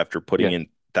Colorado after putting Yeah. in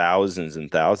thousands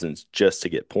and thousands just to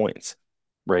get points.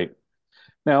 Right.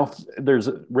 Now, there's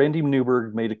Randy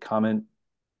Newberg made a comment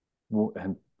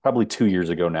and probably 2 years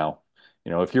ago now.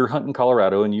 If you're hunting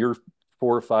Colorado and you're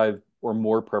 4 or 5 or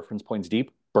more preference points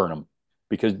deep, burn them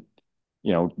because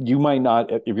you might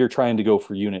not if you're trying to go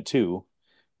for unit two.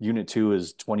 Unit two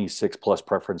is 26 plus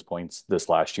preference points this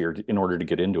last year in order to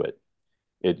get into it.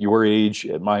 At your age,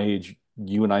 at my age,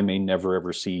 you and I may never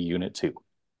ever see unit two.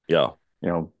 Yeah.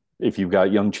 If you've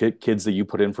got young kids that you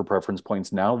put in for preference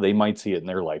points now, they might see it in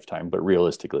their lifetime, but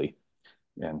realistically,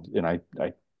 and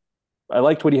I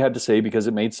liked what he had to say because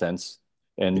it made sense.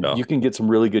 And Yeah. you can get some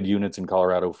really good units in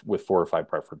Colorado with 4 or 5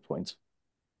 preference points.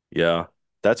 Yeah.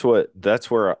 That's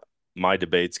where my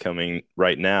debate's coming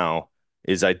right now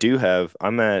is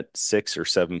I'm at 6 or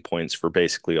 7 points for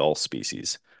basically all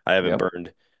species. I haven't Yep.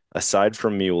 burned aside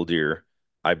from mule deer,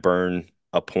 I burn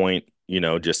a point,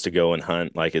 just to go and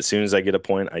hunt. Like as soon as I get a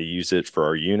point, I use it for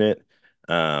our unit.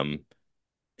 Um,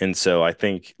 and so I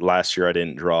think last year I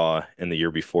didn't draw and the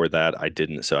year before that I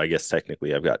didn't. So I guess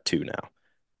technically I've got two now.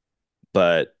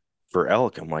 But for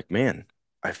elk, I'm like, man,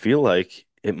 I feel like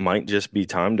it might just be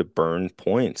time to burn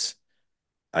points.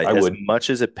 I As would. much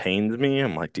as it pains me,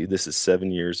 I'm like, dude, this is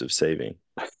 7 years of saving.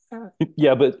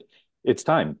 Yeah, but it's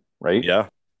time, right? Yeah,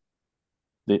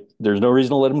 There's no reason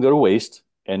to let them go to waste.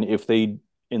 And if they,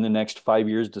 in the next 5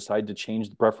 years, decide to change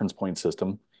the preference point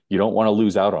system, you don't want to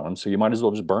lose out on them. So you might as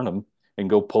well just burn them and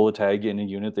go pull a tag in a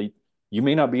unit that you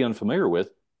may not be unfamiliar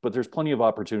with, but there's plenty of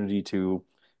opportunity to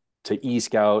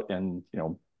e-scout and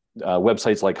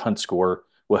websites like Hunt Score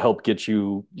will help get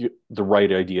you the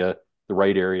right idea, the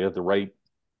right area, the right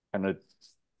kind of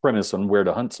premise on where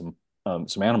to hunt some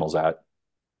animals at.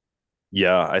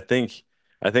 yeah. I think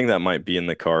that might be in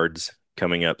the cards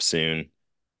coming up soon.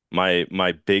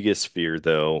 My biggest fear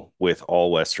though with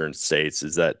all Western states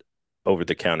is that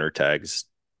over-the-counter tags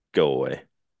go away.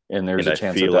 And there's And a I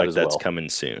chance at feel that like as that's well. coming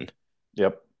soon.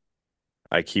 Yep.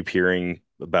 I keep hearing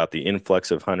about the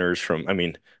influx of hunters from, I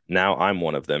mean, now I'm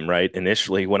one of them, right?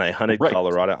 Initially, when I hunted Right.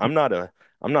 Colorado, I'm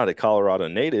not a Colorado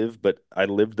native, but I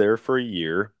lived there for a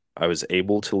year. I was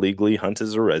able to legally hunt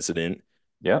as a resident,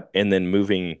 Yeah. and then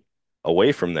moving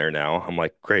away from there now, I'm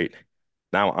like, great.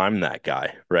 Now I'm that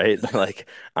guy, right? Like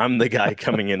I'm the guy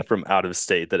coming in from out of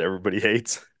state that everybody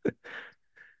hates.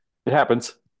 It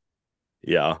happens.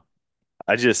 Yeah.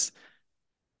 I just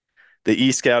the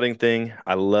e-scouting thing,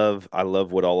 I love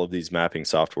what all of these mapping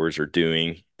softwares are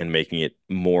doing and making it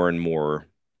more and more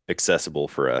accessible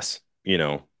for us. You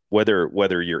know,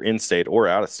 whether you're in state or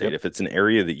out of state, Yep. if it's an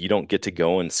area that you don't get to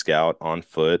go and scout on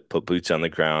foot, put boots on the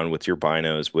ground with your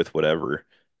binos, with whatever,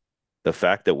 the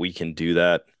fact that we can do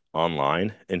that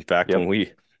online. In fact, Yep.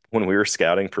 when we were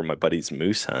scouting for my buddy's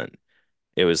moose hunt,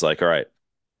 it was like, all right,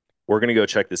 we're gonna go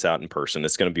check this out in person.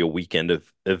 It's gonna be a weekend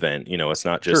of event. You know, it's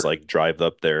not just Sure. like drive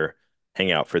up there,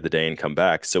 hang out for the day and come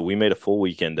back. So we made a full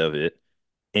weekend of it,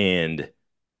 and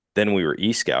then we were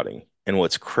e-scouting. And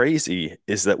what's crazy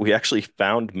is that we actually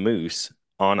found moose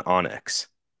on Onyx.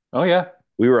 Oh yeah.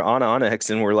 We were on Onyx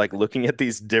and we're like looking at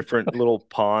these different little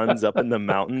ponds up in the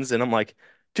mountains, and I'm like,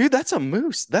 dude, that's a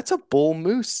moose. That's a bull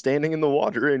moose standing in the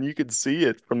water, and you could see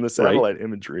it from the Right. satellite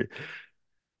imagery.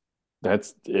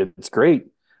 It's great.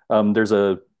 There's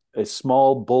a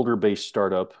small Boulder-based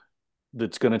startup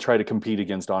that's going to try to compete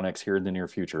against Onyx here in the near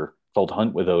future called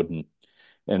Hunt with Odin.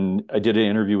 And I did an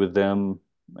interview with them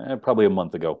probably a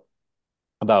month ago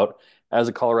about, as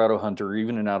a Colorado hunter, or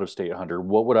even an out-of-state hunter,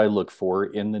 what would I look for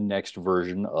in the next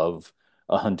version of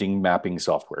a hunting mapping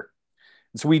software?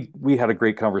 And so we had a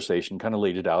great conversation, kind of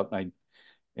laid it out,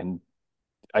 and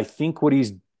I think what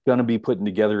he's going to be putting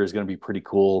together is going to be pretty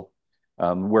cool.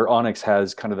 Where Onyx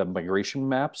has kind of the migration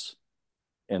maps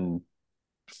and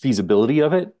feasibility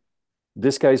of it,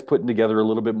 this guy's putting together a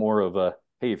little bit more of a,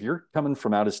 hey, if you're coming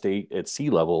from out of state at sea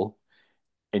level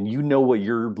and you know what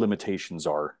your limitations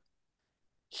are,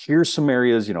 here's some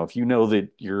areas, if you know that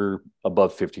you're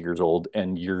above 50 years old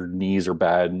and your knees are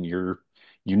bad and you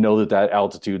know that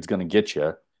altitude's going to get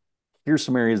you, here's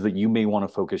some areas that you may want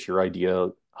to focus your idea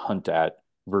hunt at,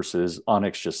 versus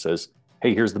Onyx just says,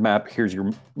 hey, here's the map, here's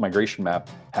your migration map,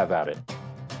 have at it.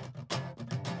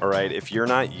 All right, if you're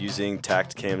not using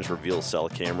Tactacam's reveal cell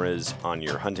cameras on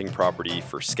your hunting property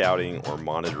for scouting or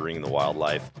monitoring the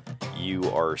wildlife, you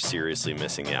are seriously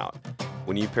missing out.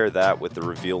 When you pair that with the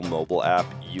Reveal mobile app,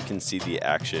 you can see the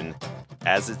action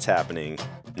as it's happening,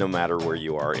 no matter where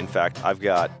you are. In fact, I've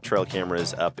got trail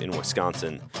cameras up in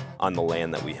Wisconsin on the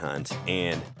land that we hunt,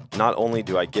 and not only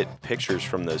do I get pictures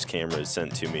from those cameras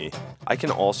sent to me, I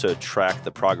can also track the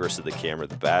progress of the camera,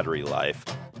 the battery life,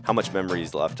 how much memory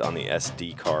is left on the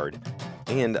SD card,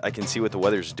 and I can see what the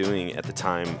weather's doing at the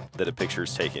time that a picture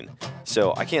is taken.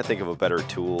 So I can't think of a better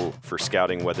tool for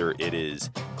scouting, whether it is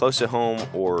close to home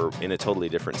or in a totally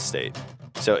different state.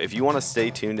 So if you want to stay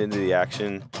tuned into the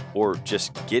action or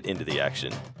just get into the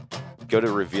action, go to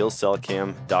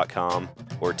revealcellcam.com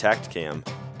or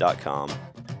tactacam.com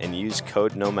and use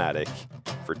code Nomadic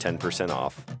for 10%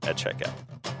 off at checkout.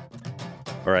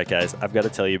 All right, guys, I've got to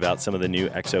tell you about some of the new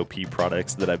XOP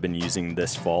products that I've been using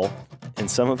this fall, and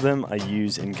some of them I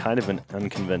use in kind of an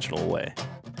unconventional way.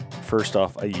 First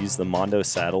off, I use the Mondo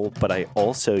saddle, but I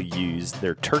also use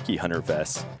their turkey hunter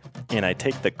vests, and I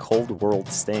take the Cold World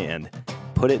stand,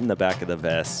 put it in the back of the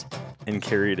vest, and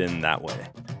carry it in that way.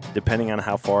 Depending on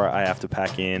how far I have to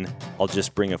pack in, I'll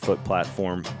just bring a foot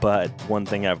platform, but one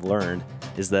thing I've learned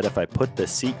is that if I put the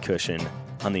seat cushion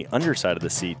on the underside of the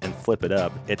seat and flip it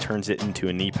up, it turns it into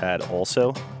a knee pad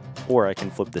also, or I can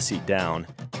flip the seat down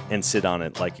and sit on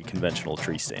it like a conventional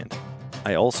tree stand.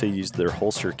 I also use their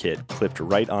holster kit clipped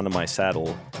right onto my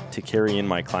saddle to carry in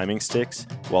my climbing sticks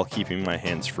while keeping my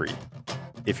hands free.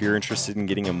 If you're interested in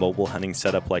getting a mobile hunting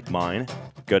setup like mine,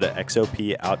 go to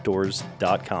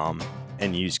xopoutdoors.com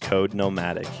and use code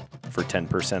Nomadic for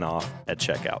 10% off at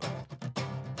checkout.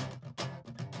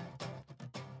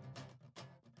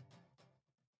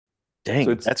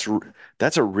 Dang,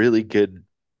 that's a really good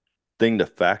thing to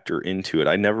factor into it.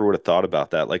 I never would have thought about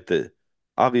that.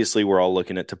 Obviously we're all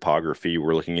looking at topography,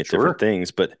 we're looking at different Sure. things,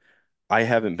 but I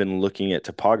haven't been looking at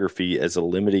topography as a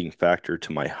limiting factor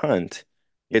to my hunt.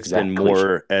 It's been Exactly.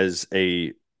 more as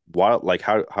a how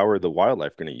are the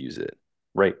wildlife going to use it?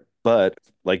 Right. But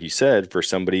like you said, for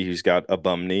somebody who's got a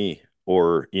bum knee,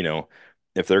 or,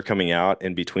 if they're coming out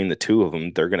and between the two of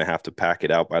them, they're going to have to pack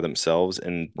it out by themselves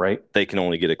and Right. they can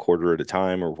only get a quarter at a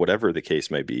time or whatever the case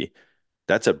may be.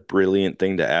 That's a brilliant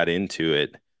thing to add into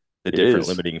it, the It different is.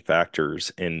 limiting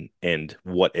factors and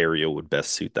what area would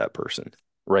best suit that person.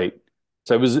 Right.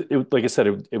 So like I said,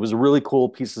 it was a really cool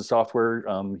piece of software.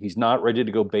 He's not ready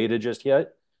to go beta just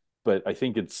yet, but I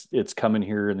think it's coming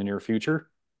here in the near future.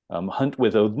 Hunt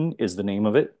with Odin is the name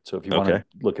of it. So if you want Okay. to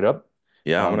look it up,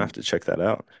 Yeah, I'm gonna have um, to check that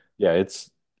out. yeah, it's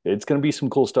going to be some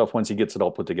cool stuff once he gets it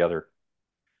all put together.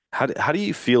 How do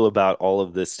you feel about all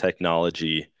of this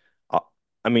technology? Uh,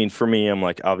 I mean, for me, I'm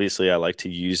like, obviously, I like to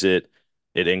use it.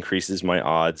 It increases my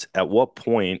odds. At what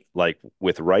point, like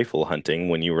with rifle hunting,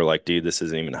 when you were like, dude, this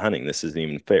isn't even hunting, this isn't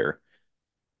even fair.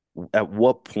 At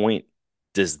what point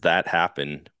does that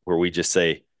happen where we just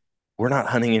say, we're not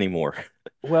hunting anymore?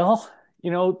 Well,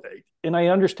 you know, and I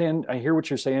understand, I hear what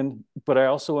you're saying, but I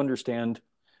also understand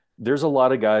there's a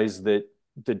lot of guys that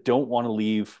don't want to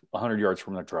leave 100 yards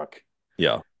from their truck.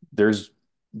 Yeah, There's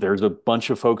there's a bunch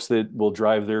of folks that will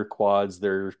drive their quads,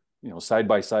 their side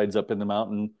by sides up in the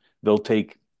mountain. They'll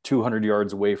take 200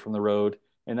 yards away from the road,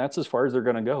 and that's as far as they're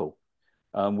going to go.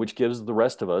 Which gives the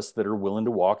rest of us that are willing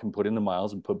to walk and put in the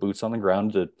miles and put boots on the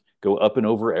ground to go up and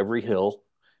over every hill,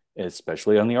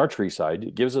 especially on the archery side.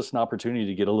 It gives us an opportunity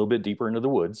to get a little bit deeper into the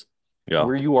woods yeah,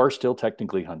 where you are still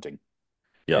technically hunting.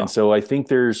 And yeah, so I think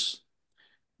there's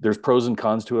pros and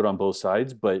cons to it on both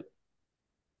sides, but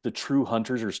the true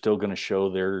hunters are still going to show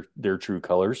their true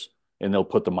colors, and they'll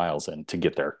put the miles in to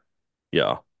get there.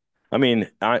 yeah. I mean,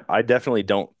 I definitely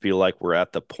don't feel like we're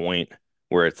at the point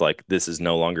where it's like this is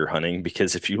no longer hunting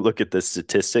because if you look at the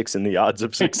statistics and the odds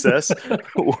of success,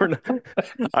 we're not,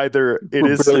 either it We're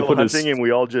is barely still putting hunting this. and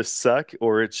we all just suck,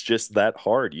 or it's just that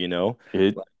hard, you know?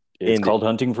 It's And called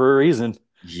hunting for a reason.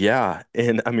 yeah,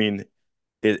 and I mean,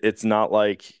 it's not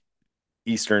like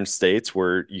eastern states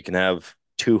where you can have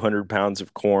 200 pounds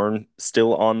of corn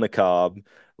still on the cob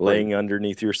Right. laying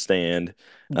underneath your stand.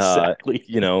 Uh, Exactly.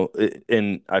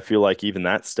 and I feel like even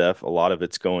that stuff, a lot of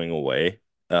it's going away.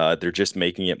 They're just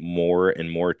making it more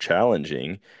and more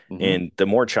challenging. Hmm. And the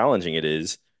more challenging it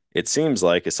is, it seems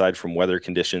like aside from weather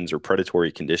conditions or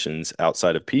predatory conditions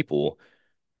outside of people,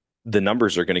 the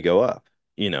numbers are going to go up,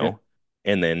 Yeah.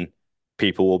 and then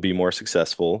people will be more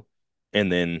successful,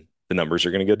 and then the numbers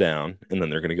are going to go down, and then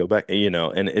they're going to go back,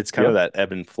 and it's kind of Yep. that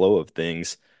ebb and flow of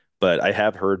things. But I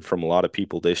have heard from a lot of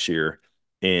people this year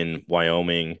in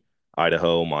Wyoming,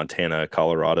 Idaho, Montana,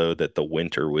 Colorado that the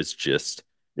winter was just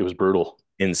It was brutal.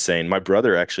 insane. My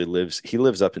brother actually he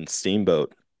lives up in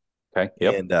Steamboat, Okay.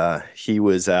 Yep. and he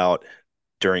was out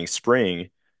during spring.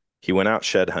 He went out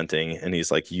shed hunting, and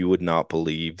he's like, you would not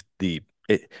believe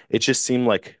it just seemed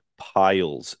like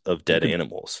piles of You dead could,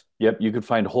 animals. yep, you could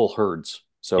find whole herds.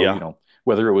 So, Yeah.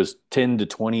 whether it was 10 to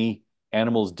 20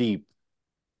 animals deep,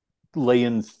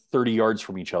 laying 30 yards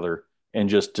from each other and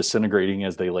just disintegrating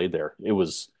as they laid there. It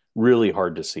was really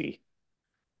hard to see.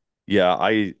 Yeah,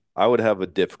 I would have a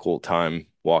difficult time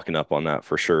walking up on that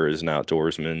for sure as an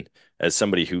outdoorsman, as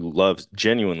somebody who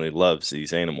genuinely loves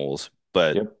these animals,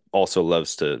 but Yep. also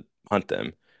loves to hunt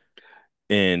them.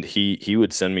 And he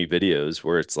would send me videos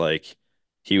where it's like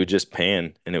he would just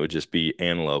pan and it would just be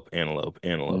antelope, antelope,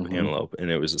 antelope, Hmm. antelope.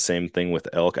 And it was the same thing with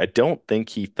elk. I don't think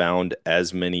he found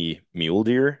as many mule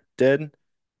deer dead,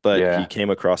 but he Yeah. came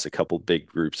across a couple big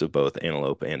groups of both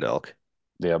antelope and elk.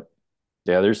 Yep.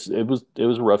 Yeah. It was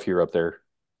a rough year up there.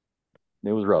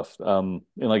 It was rough. And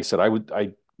like I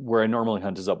said, where I normally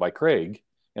hunt is up by Craig,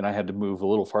 and I had to move a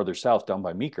little farther south down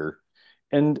by Meeker,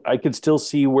 and I could still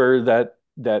see where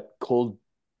that cold,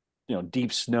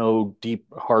 deep snow, deep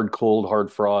hard cold,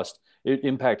 hard frost, it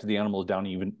impacted the animals down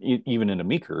even into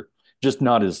Meeker, just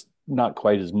not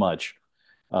quite as much.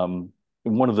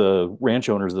 One of the ranch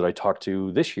owners that I talked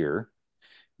to this year,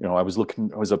 I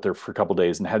was up there for a couple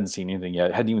days and hadn't seen anything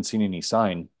yet, hadn't even seen any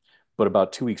sign. But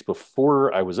about 2 weeks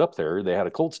before I was up there, they had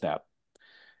a cold snap.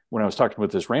 When I was talking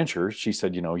with this rancher, she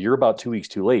said, you're about 2 weeks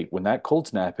too late. When that cold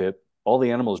snap hit, all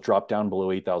the animals dropped down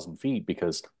below 8,000 feet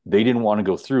because they didn't want to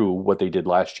go through what they did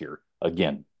last year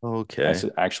again. I Okay.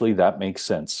 said, actually, that makes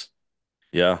sense.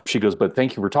 Yeah. She goes, but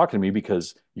thank you for talking to me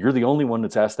because you're the only one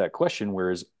that's asked that question,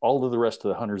 whereas all of the rest of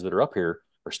the hunters that are up here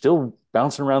are still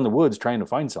bouncing around the woods trying to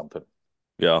find something.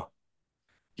 Yeah.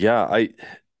 Yeah.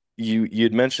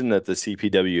 You'd mentioned that the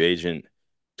CPW agent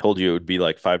told you it would be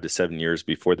like 5 to 7 years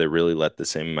before they really let the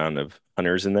same amount of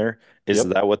hunters in there. Is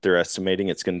Yep. that what they're estimating?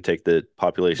 It's going to take the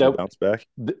population to That bounce back?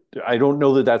 I don't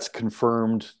know that that's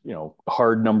confirmed,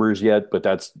 hard numbers yet, but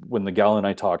that's when the gal and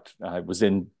I talked. I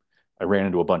ran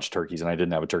into a bunch of turkeys and I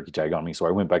didn't have a turkey tag on me. So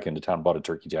I went back into town, bought a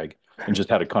turkey tag and just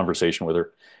had a conversation with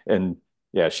her. And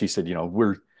yeah, she said,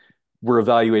 we're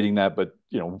evaluating that, but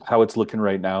how it's looking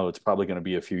right now, it's probably going to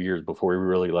be a few years before we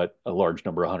really let a large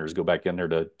number of hunters go back in there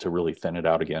to really thin it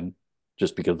out again,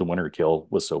 just because the winter kill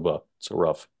was so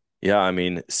rough. Yeah, I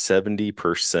mean,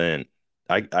 70%.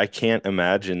 I can't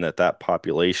imagine that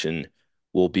population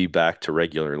will be back to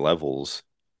regular levels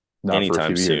Not for a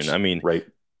anytime few soon. I years. mean, Right.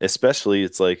 especially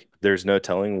it's like there's no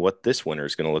telling what this winter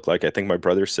is going to look like. I think my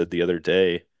brother said the other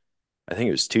day, I think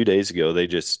it was 2 days ago, they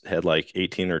just had like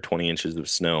 18 or 20 inches of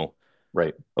snow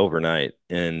Right. overnight.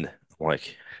 And I'm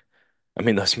like, I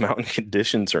mean, those mountain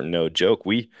conditions are no joke.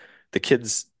 The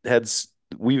kids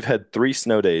we've had 3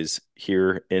 snow days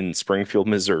here in Springfield,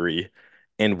 Missouri,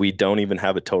 and we don't even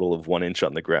have a total of 1 inch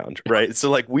on the ground, right? So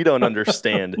like we don't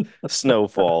understand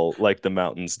snowfall like the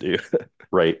mountains do.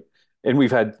 Right. And we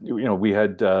had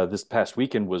this past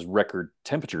weekend was record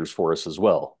temperatures for us as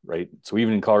well, right? So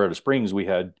even in Colorado Springs, we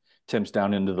had temps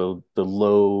down into the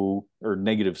low or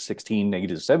 -16,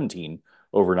 -17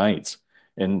 overnights.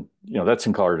 And that's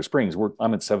in Colorado Springs.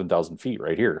 I'm at 7,000 feet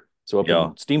right here. So up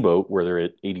Yeah. in Steamboat, where they're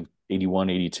at 80, 81,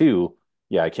 82,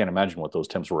 yeah, I can't imagine what those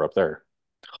temps were up there.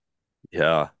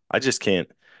 Yeah. I just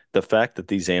can't. The fact that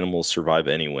these animals survive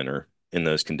any winter in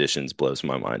those conditions blows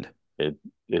my mind. It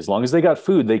as long as they got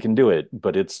food, they can do it,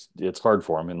 but it's hard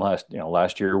for them. And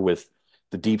last year with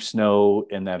the deep snow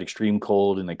and that extreme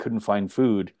cold, and they couldn't find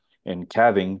food and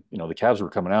calving, the calves were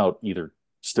coming out either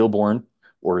stillborn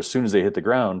or as soon as they hit the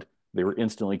ground, they were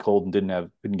instantly cold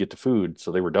and couldn't get to food,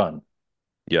 so they were done.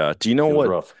 Yeah. It was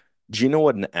rough. Do you know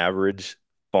what an average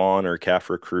fawn or calf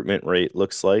recruitment rate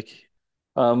looks like?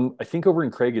 I think over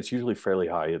in Craig, it's usually fairly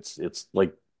high. It's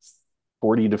like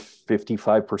 40 to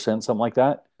 55%, something like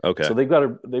that. Okay. So they've got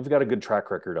a good track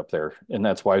record up there, and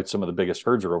that's why some of the biggest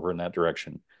herds are over in that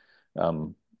direction.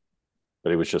 Um,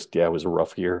 but it was just, yeah, it was a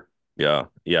rough year. Yeah.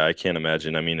 Yeah, I can't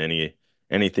imagine. I mean,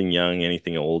 anything young,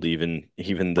 anything old, even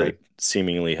the Right.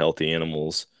 seemingly healthy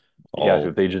animals Yeah, all all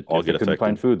if they get couldn't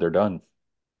find affected. food, they're done.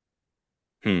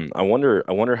 I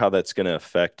wonder how that's going to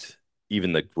affect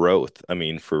even the growth. I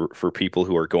mean, for people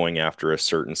who are going after a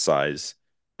certain size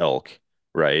elk,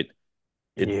 right?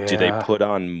 Do they Yeah, put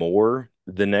on more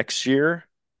the next year,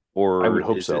 I or would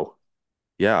hope is it? so.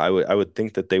 Yeah, I would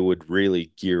think that they would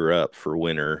really gear up for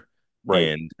winter, Right.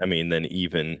 and I mean, then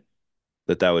even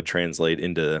that would translate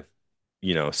into,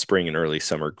 spring and early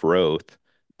summer growth.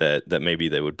 That maybe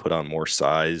they would put on more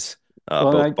size,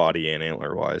 Well, both body and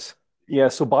antler wise. yeah,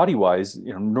 so body wise,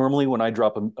 normally when I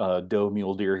drop a doe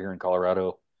mule deer here in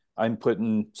Colorado, I'm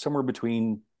putting somewhere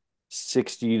between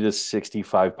 60 to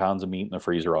 65 pounds of meat in the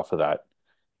freezer off of that.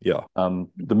 Yeah.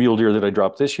 The mule deer that I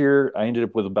dropped this year, I ended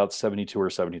up with about 72 or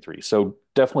 73. So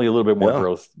definitely a little bit more Yeah.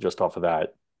 growth just off of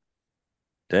that.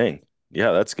 Dang.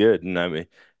 Yeah, that's good. And I mean,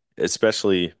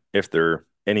 especially if they're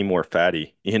any more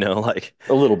fatty, like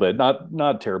A little bit,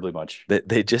 not terribly much.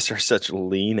 they just are such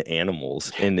lean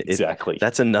animals. And Exactly.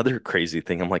 that's another crazy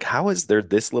thing. I'm like, how is there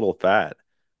this little fat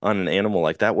on an animal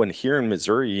like that? When here in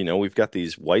Missouri, we've got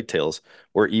these whitetails,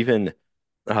 or even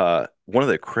one of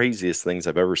the craziest things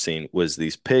I've ever seen was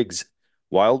these pigs,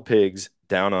 wild pigs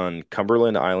down on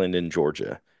Cumberland Island in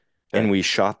Georgia, and Okay. we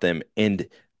shot them. And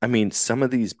I mean, some of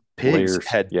these pigs Layers.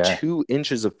 had Yeah. 2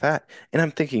 inches of fat, and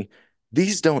I'm thinking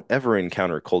these don't ever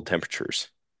encounter cold temperatures.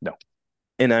 No.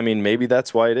 And I mean, maybe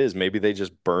that's why it is. Maybe they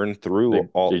just burn through They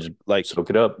all, just like, soak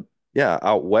it up. yeah,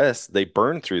 out west they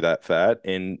burn through that fat,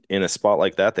 and in a spot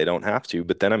like that they don't have to.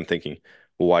 But then I'm thinking,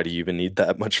 well, why do you even need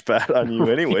that much fat on you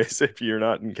Right. anyways if you're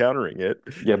not encountering it?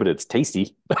 Yeah, but it's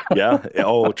tasty. Yeah.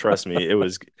 Oh, trust me, it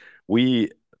was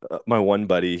we my one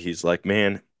buddy, he's like,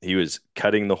 man, he was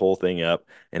cutting the whole thing up,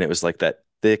 and it was like that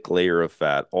thick layer of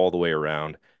fat all the way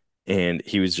around. And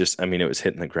he was just, I mean, it was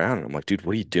hitting the ground. And I'm like, dude,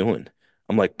 what are you doing?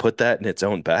 I'm like, put that in its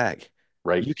own bag.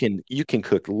 Right. You can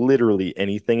cook literally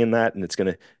anything in that, and it's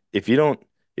gonna, if you don't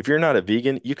if you're not a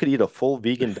vegan, you could eat a full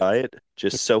vegan diet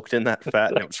just soaked in that fat,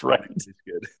 and it would That's probably right. taste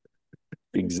good.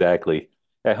 Exactly.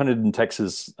 I hunted in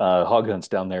Texas, hog hunts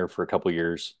down there for a couple of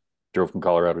years. Drove from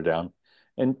Colorado down,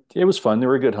 and it was fun. They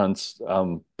were good hunts.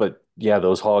 But yeah,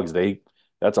 those hogs,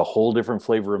 that's a whole different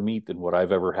flavor of meat than what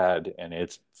I've ever had, and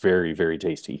it's very, very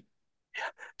tasty.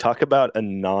 Talk about a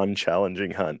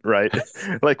non-challenging hunt, right?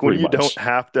 Like when Pretty you don't much.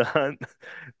 have to hunt,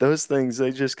 those things,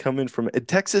 they just come in from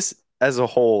Texas as a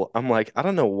whole. I'm like, I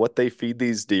don't know what they feed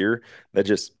these deer that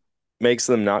just makes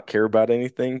them not care about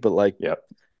anything, but like Yep.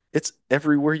 it's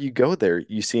everywhere you go there,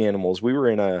 you see animals. We were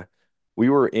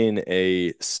in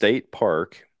a state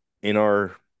park in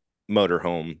our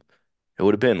motorhome. It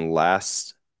would have been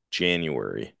last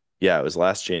January. Yeah, it was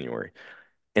last January.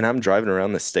 And I'm driving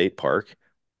around the state park.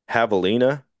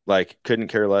 Javelina, like, couldn't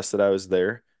care less that I was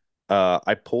there.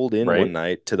 I pulled in one Right.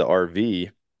 night to the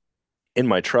RV in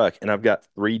my truck, and I've got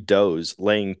 3 does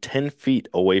laying 10 feet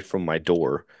away from my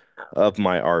door of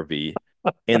my RV.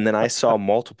 And then I saw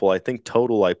multiple, I think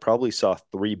total, I probably saw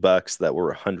 3 bucks that were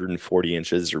 140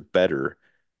 inches or better.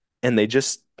 And they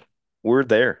just were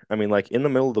there. I mean, like in the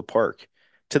middle of the park,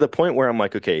 to the point where I'm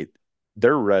like, okay,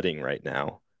 they're rutting right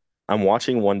now. I'm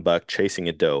watching one buck chasing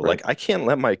a doe. Right. Like I can't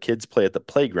let my kids play at the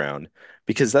playground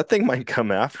because that thing might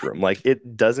come after them. Like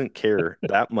it doesn't care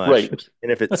that much. Right.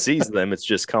 And if it sees them, it's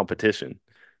just competition.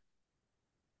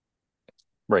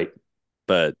 Right.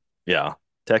 But yeah,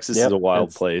 Texas is a Yep. wild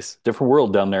It's place. different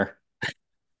world down there.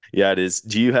 Yeah, it is.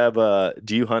 Do you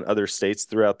hunt other states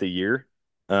throughout the year?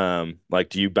 Like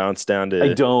do you bounce down I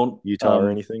to don't. Utah or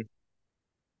anything?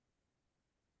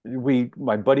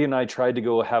 My buddy and I tried to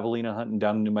go javelina hunting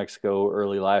down in New Mexico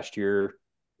early last year.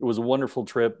 It was a wonderful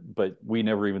trip, but we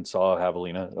never even saw a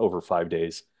javelina over 5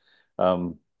 days.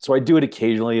 So I do it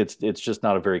occasionally. It's just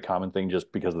not a very common thing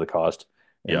just because of the cost.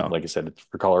 And Yeah. like I said,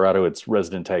 for Colorado, it's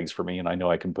resident tags for me, and I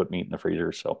know I can put meat in the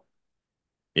freezer. So,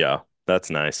 Yeah, that's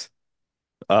nice.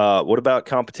 What about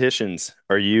competitions?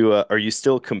 Are you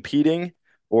still competing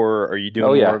or are you doing oh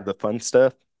more yeah. of the fun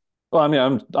stuff? Well, I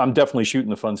mean, I'm definitely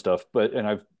shooting the fun stuff, but and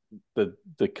I've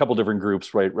the couple different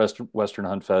groups, right? Western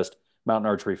Hunt Fest, Mountain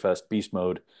Archery Fest, Beast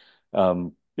Mode.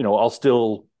 I'll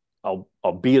still I'll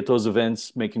be at those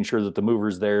events, making sure that the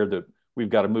mover's there, that we've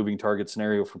got a moving target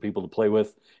scenario for people to play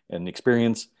with and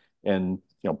experience. And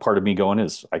part of me going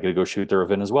is I got to go shoot their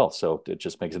event as well, so it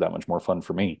just makes it that much more fun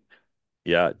for me.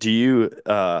 Yeah.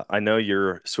 I know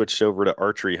you're switched over to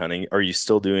archery hunting. Are you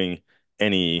still doing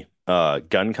any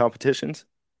gun competitions?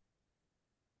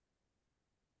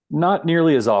 Not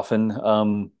nearly as often.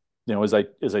 As I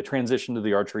transitioned to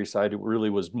the archery side, it really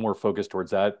was more focused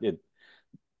towards that.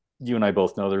 You and I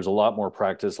both know there's a lot more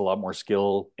practice, a lot more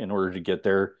skill in order to get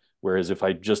there. Whereas if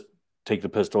I just take the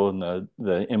pistol and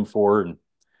the M4 and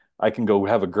I can go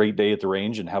have a great day at the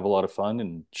range and have a lot of fun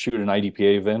and shoot an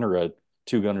IDPA event or a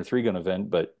 2 gun or 3 gun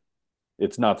event, but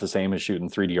it's not the same as shooting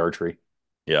 3D archery.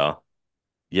 Yeah.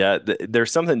 Yeah,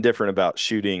 there's something different about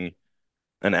shooting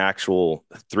an actual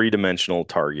three-dimensional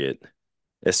target,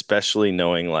 especially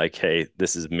knowing like, hey,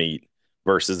 this is meat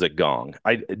versus a gong.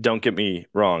 I don't get me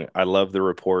wrong, I love the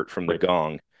report from the Right.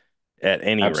 gong at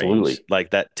any range. Absolutely.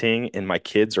 Like that ting, and my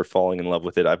kids are falling in love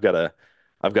with it. I've got a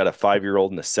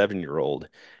 5-year-old and a 7-year-old,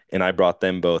 and I brought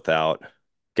them both out.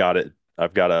 Got it.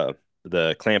 I've got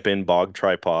the clamp in bog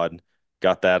tripod,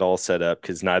 got that all set up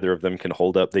because neither of them can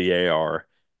hold up the AR,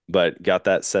 but got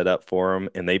that set up for them,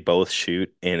 and they both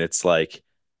shoot, and it's like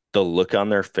the look on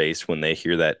their face when they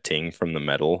hear that ting from the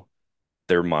metal,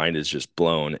 their mind is just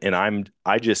blown. And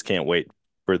I just can't wait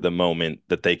for the moment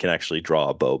that they can actually draw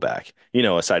a bow back.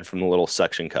 Aside from the little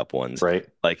suction cup ones, Right.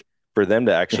 like for them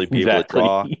to actually be able to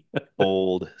draw, Exactly.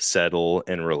 hold, settle,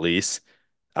 and release,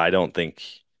 I don't think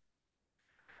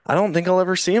I don't think I'll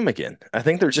ever see them again. I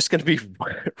think they're just going to be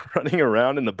running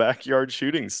around in the backyard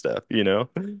shooting stuff.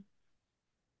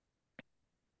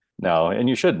 No, and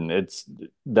you shouldn't. It's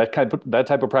that type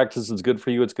of practice is good for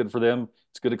you. It's good for them.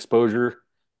 It's good exposure.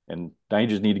 And now you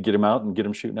just need to get them out and get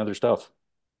them shooting other stuff.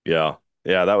 Yeah.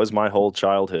 Yeah, that was my whole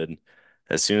childhood.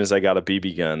 As soon as I got a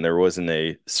BB gun, there wasn't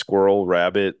a squirrel,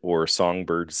 rabbit, or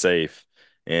songbird safe.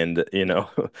 And,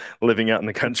 living out in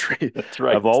the country, That's I've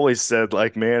right. always said,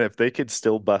 like, man, if they could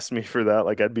still bust me for that,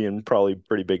 like, I'd be in probably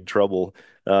pretty big trouble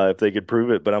if they could prove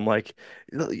it. But I'm like,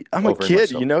 I'm a Oh, very much kid,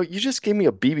 so. you just gave me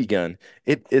a BB gun.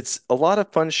 It's a lot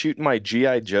of fun shooting my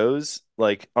GI Joes,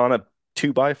 like, on a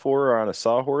 2x4 or on a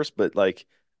sawhorse. But, like,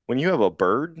 when you have a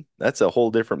bird, that's a whole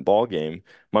different ball game.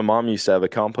 My mom used to have a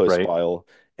compost Right. pile,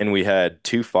 and we had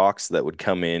two fox that would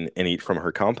come in and eat from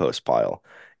her compost pile.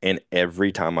 And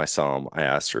every time I saw them, I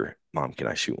asked her, Mom, can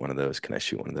I shoot one of those? Can I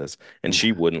shoot one of those? And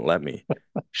she wouldn't let me.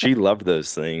 She loved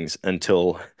those things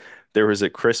until there was a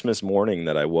Christmas morning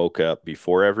that I woke up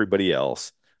before everybody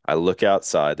else. I look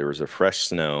outside, there was a fresh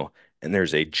snow, and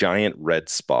there's a giant red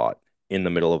spot in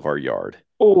the middle of our yard.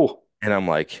 Oh, And I'm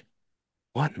like,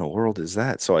 what in the world is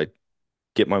that? So I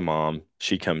get my mom.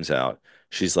 She comes out.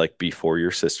 She's like, before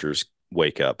your sisters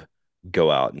wake up,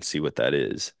 go out and see what that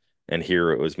is. And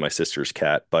here it was my sister's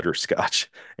cat, Butterscotch.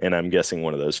 And I'm guessing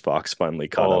one of those fox finally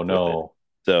caught oh up with it. no.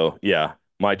 So, yeah,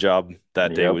 my job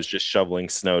that day Yep. was just shoveling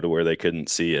snow to where they couldn't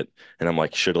see it. And I'm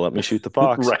like, should have let me shoot the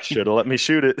fox. Right. Should have let me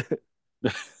shoot it.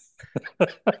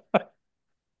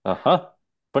 Uh-huh.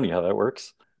 Funny how that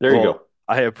works. There you Well, go.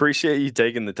 I appreciate you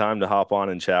taking the time to hop on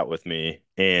and chat with me,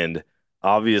 and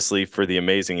obviously for the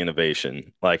amazing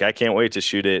innovation. Like, I can't wait to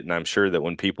shoot it, and I'm sure that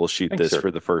when people shoot Thanks, this sir. for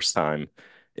the first time,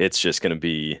 it's just going to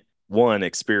be one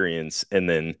experience, and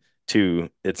then two,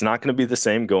 it's not going to be the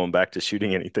same going back to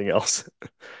shooting anything else.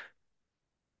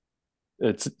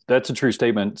 That's a true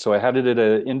statement. So I had it at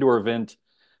an indoor event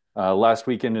last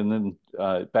weekend and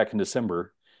then back in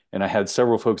December, and I had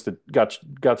several folks that got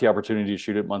the opportunity to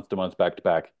shoot it month to month, back to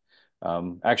back.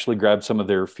 Actually grabbed some of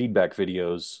their feedback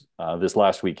videos this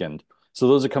last weekend So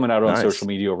those are coming out on Nice. social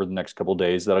media over the next couple of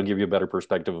days. That'll give you a better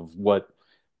perspective of what,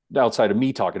 outside of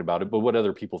me talking about it, but what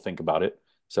other people think about it.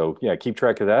 So yeah, keep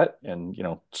track of that. And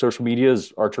social media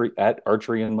is archery at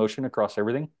Archery in Motion across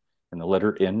everything, and the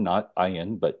letter N, not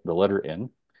IN, but the letter N.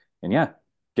 And yeah,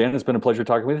 Dan, it's been a pleasure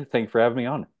talking with you. Thank you for having me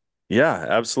on. Yeah,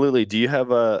 absolutely. Do you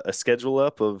have a schedule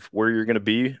up of where you're going to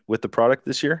be with the product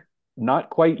this year? Not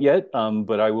quite yet,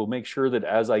 but I will make sure that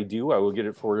as I do, I will get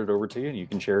it forwarded over to you and you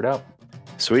can share it out.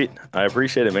 Sweet. I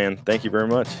appreciate it, man. Thank you very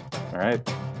much. All right.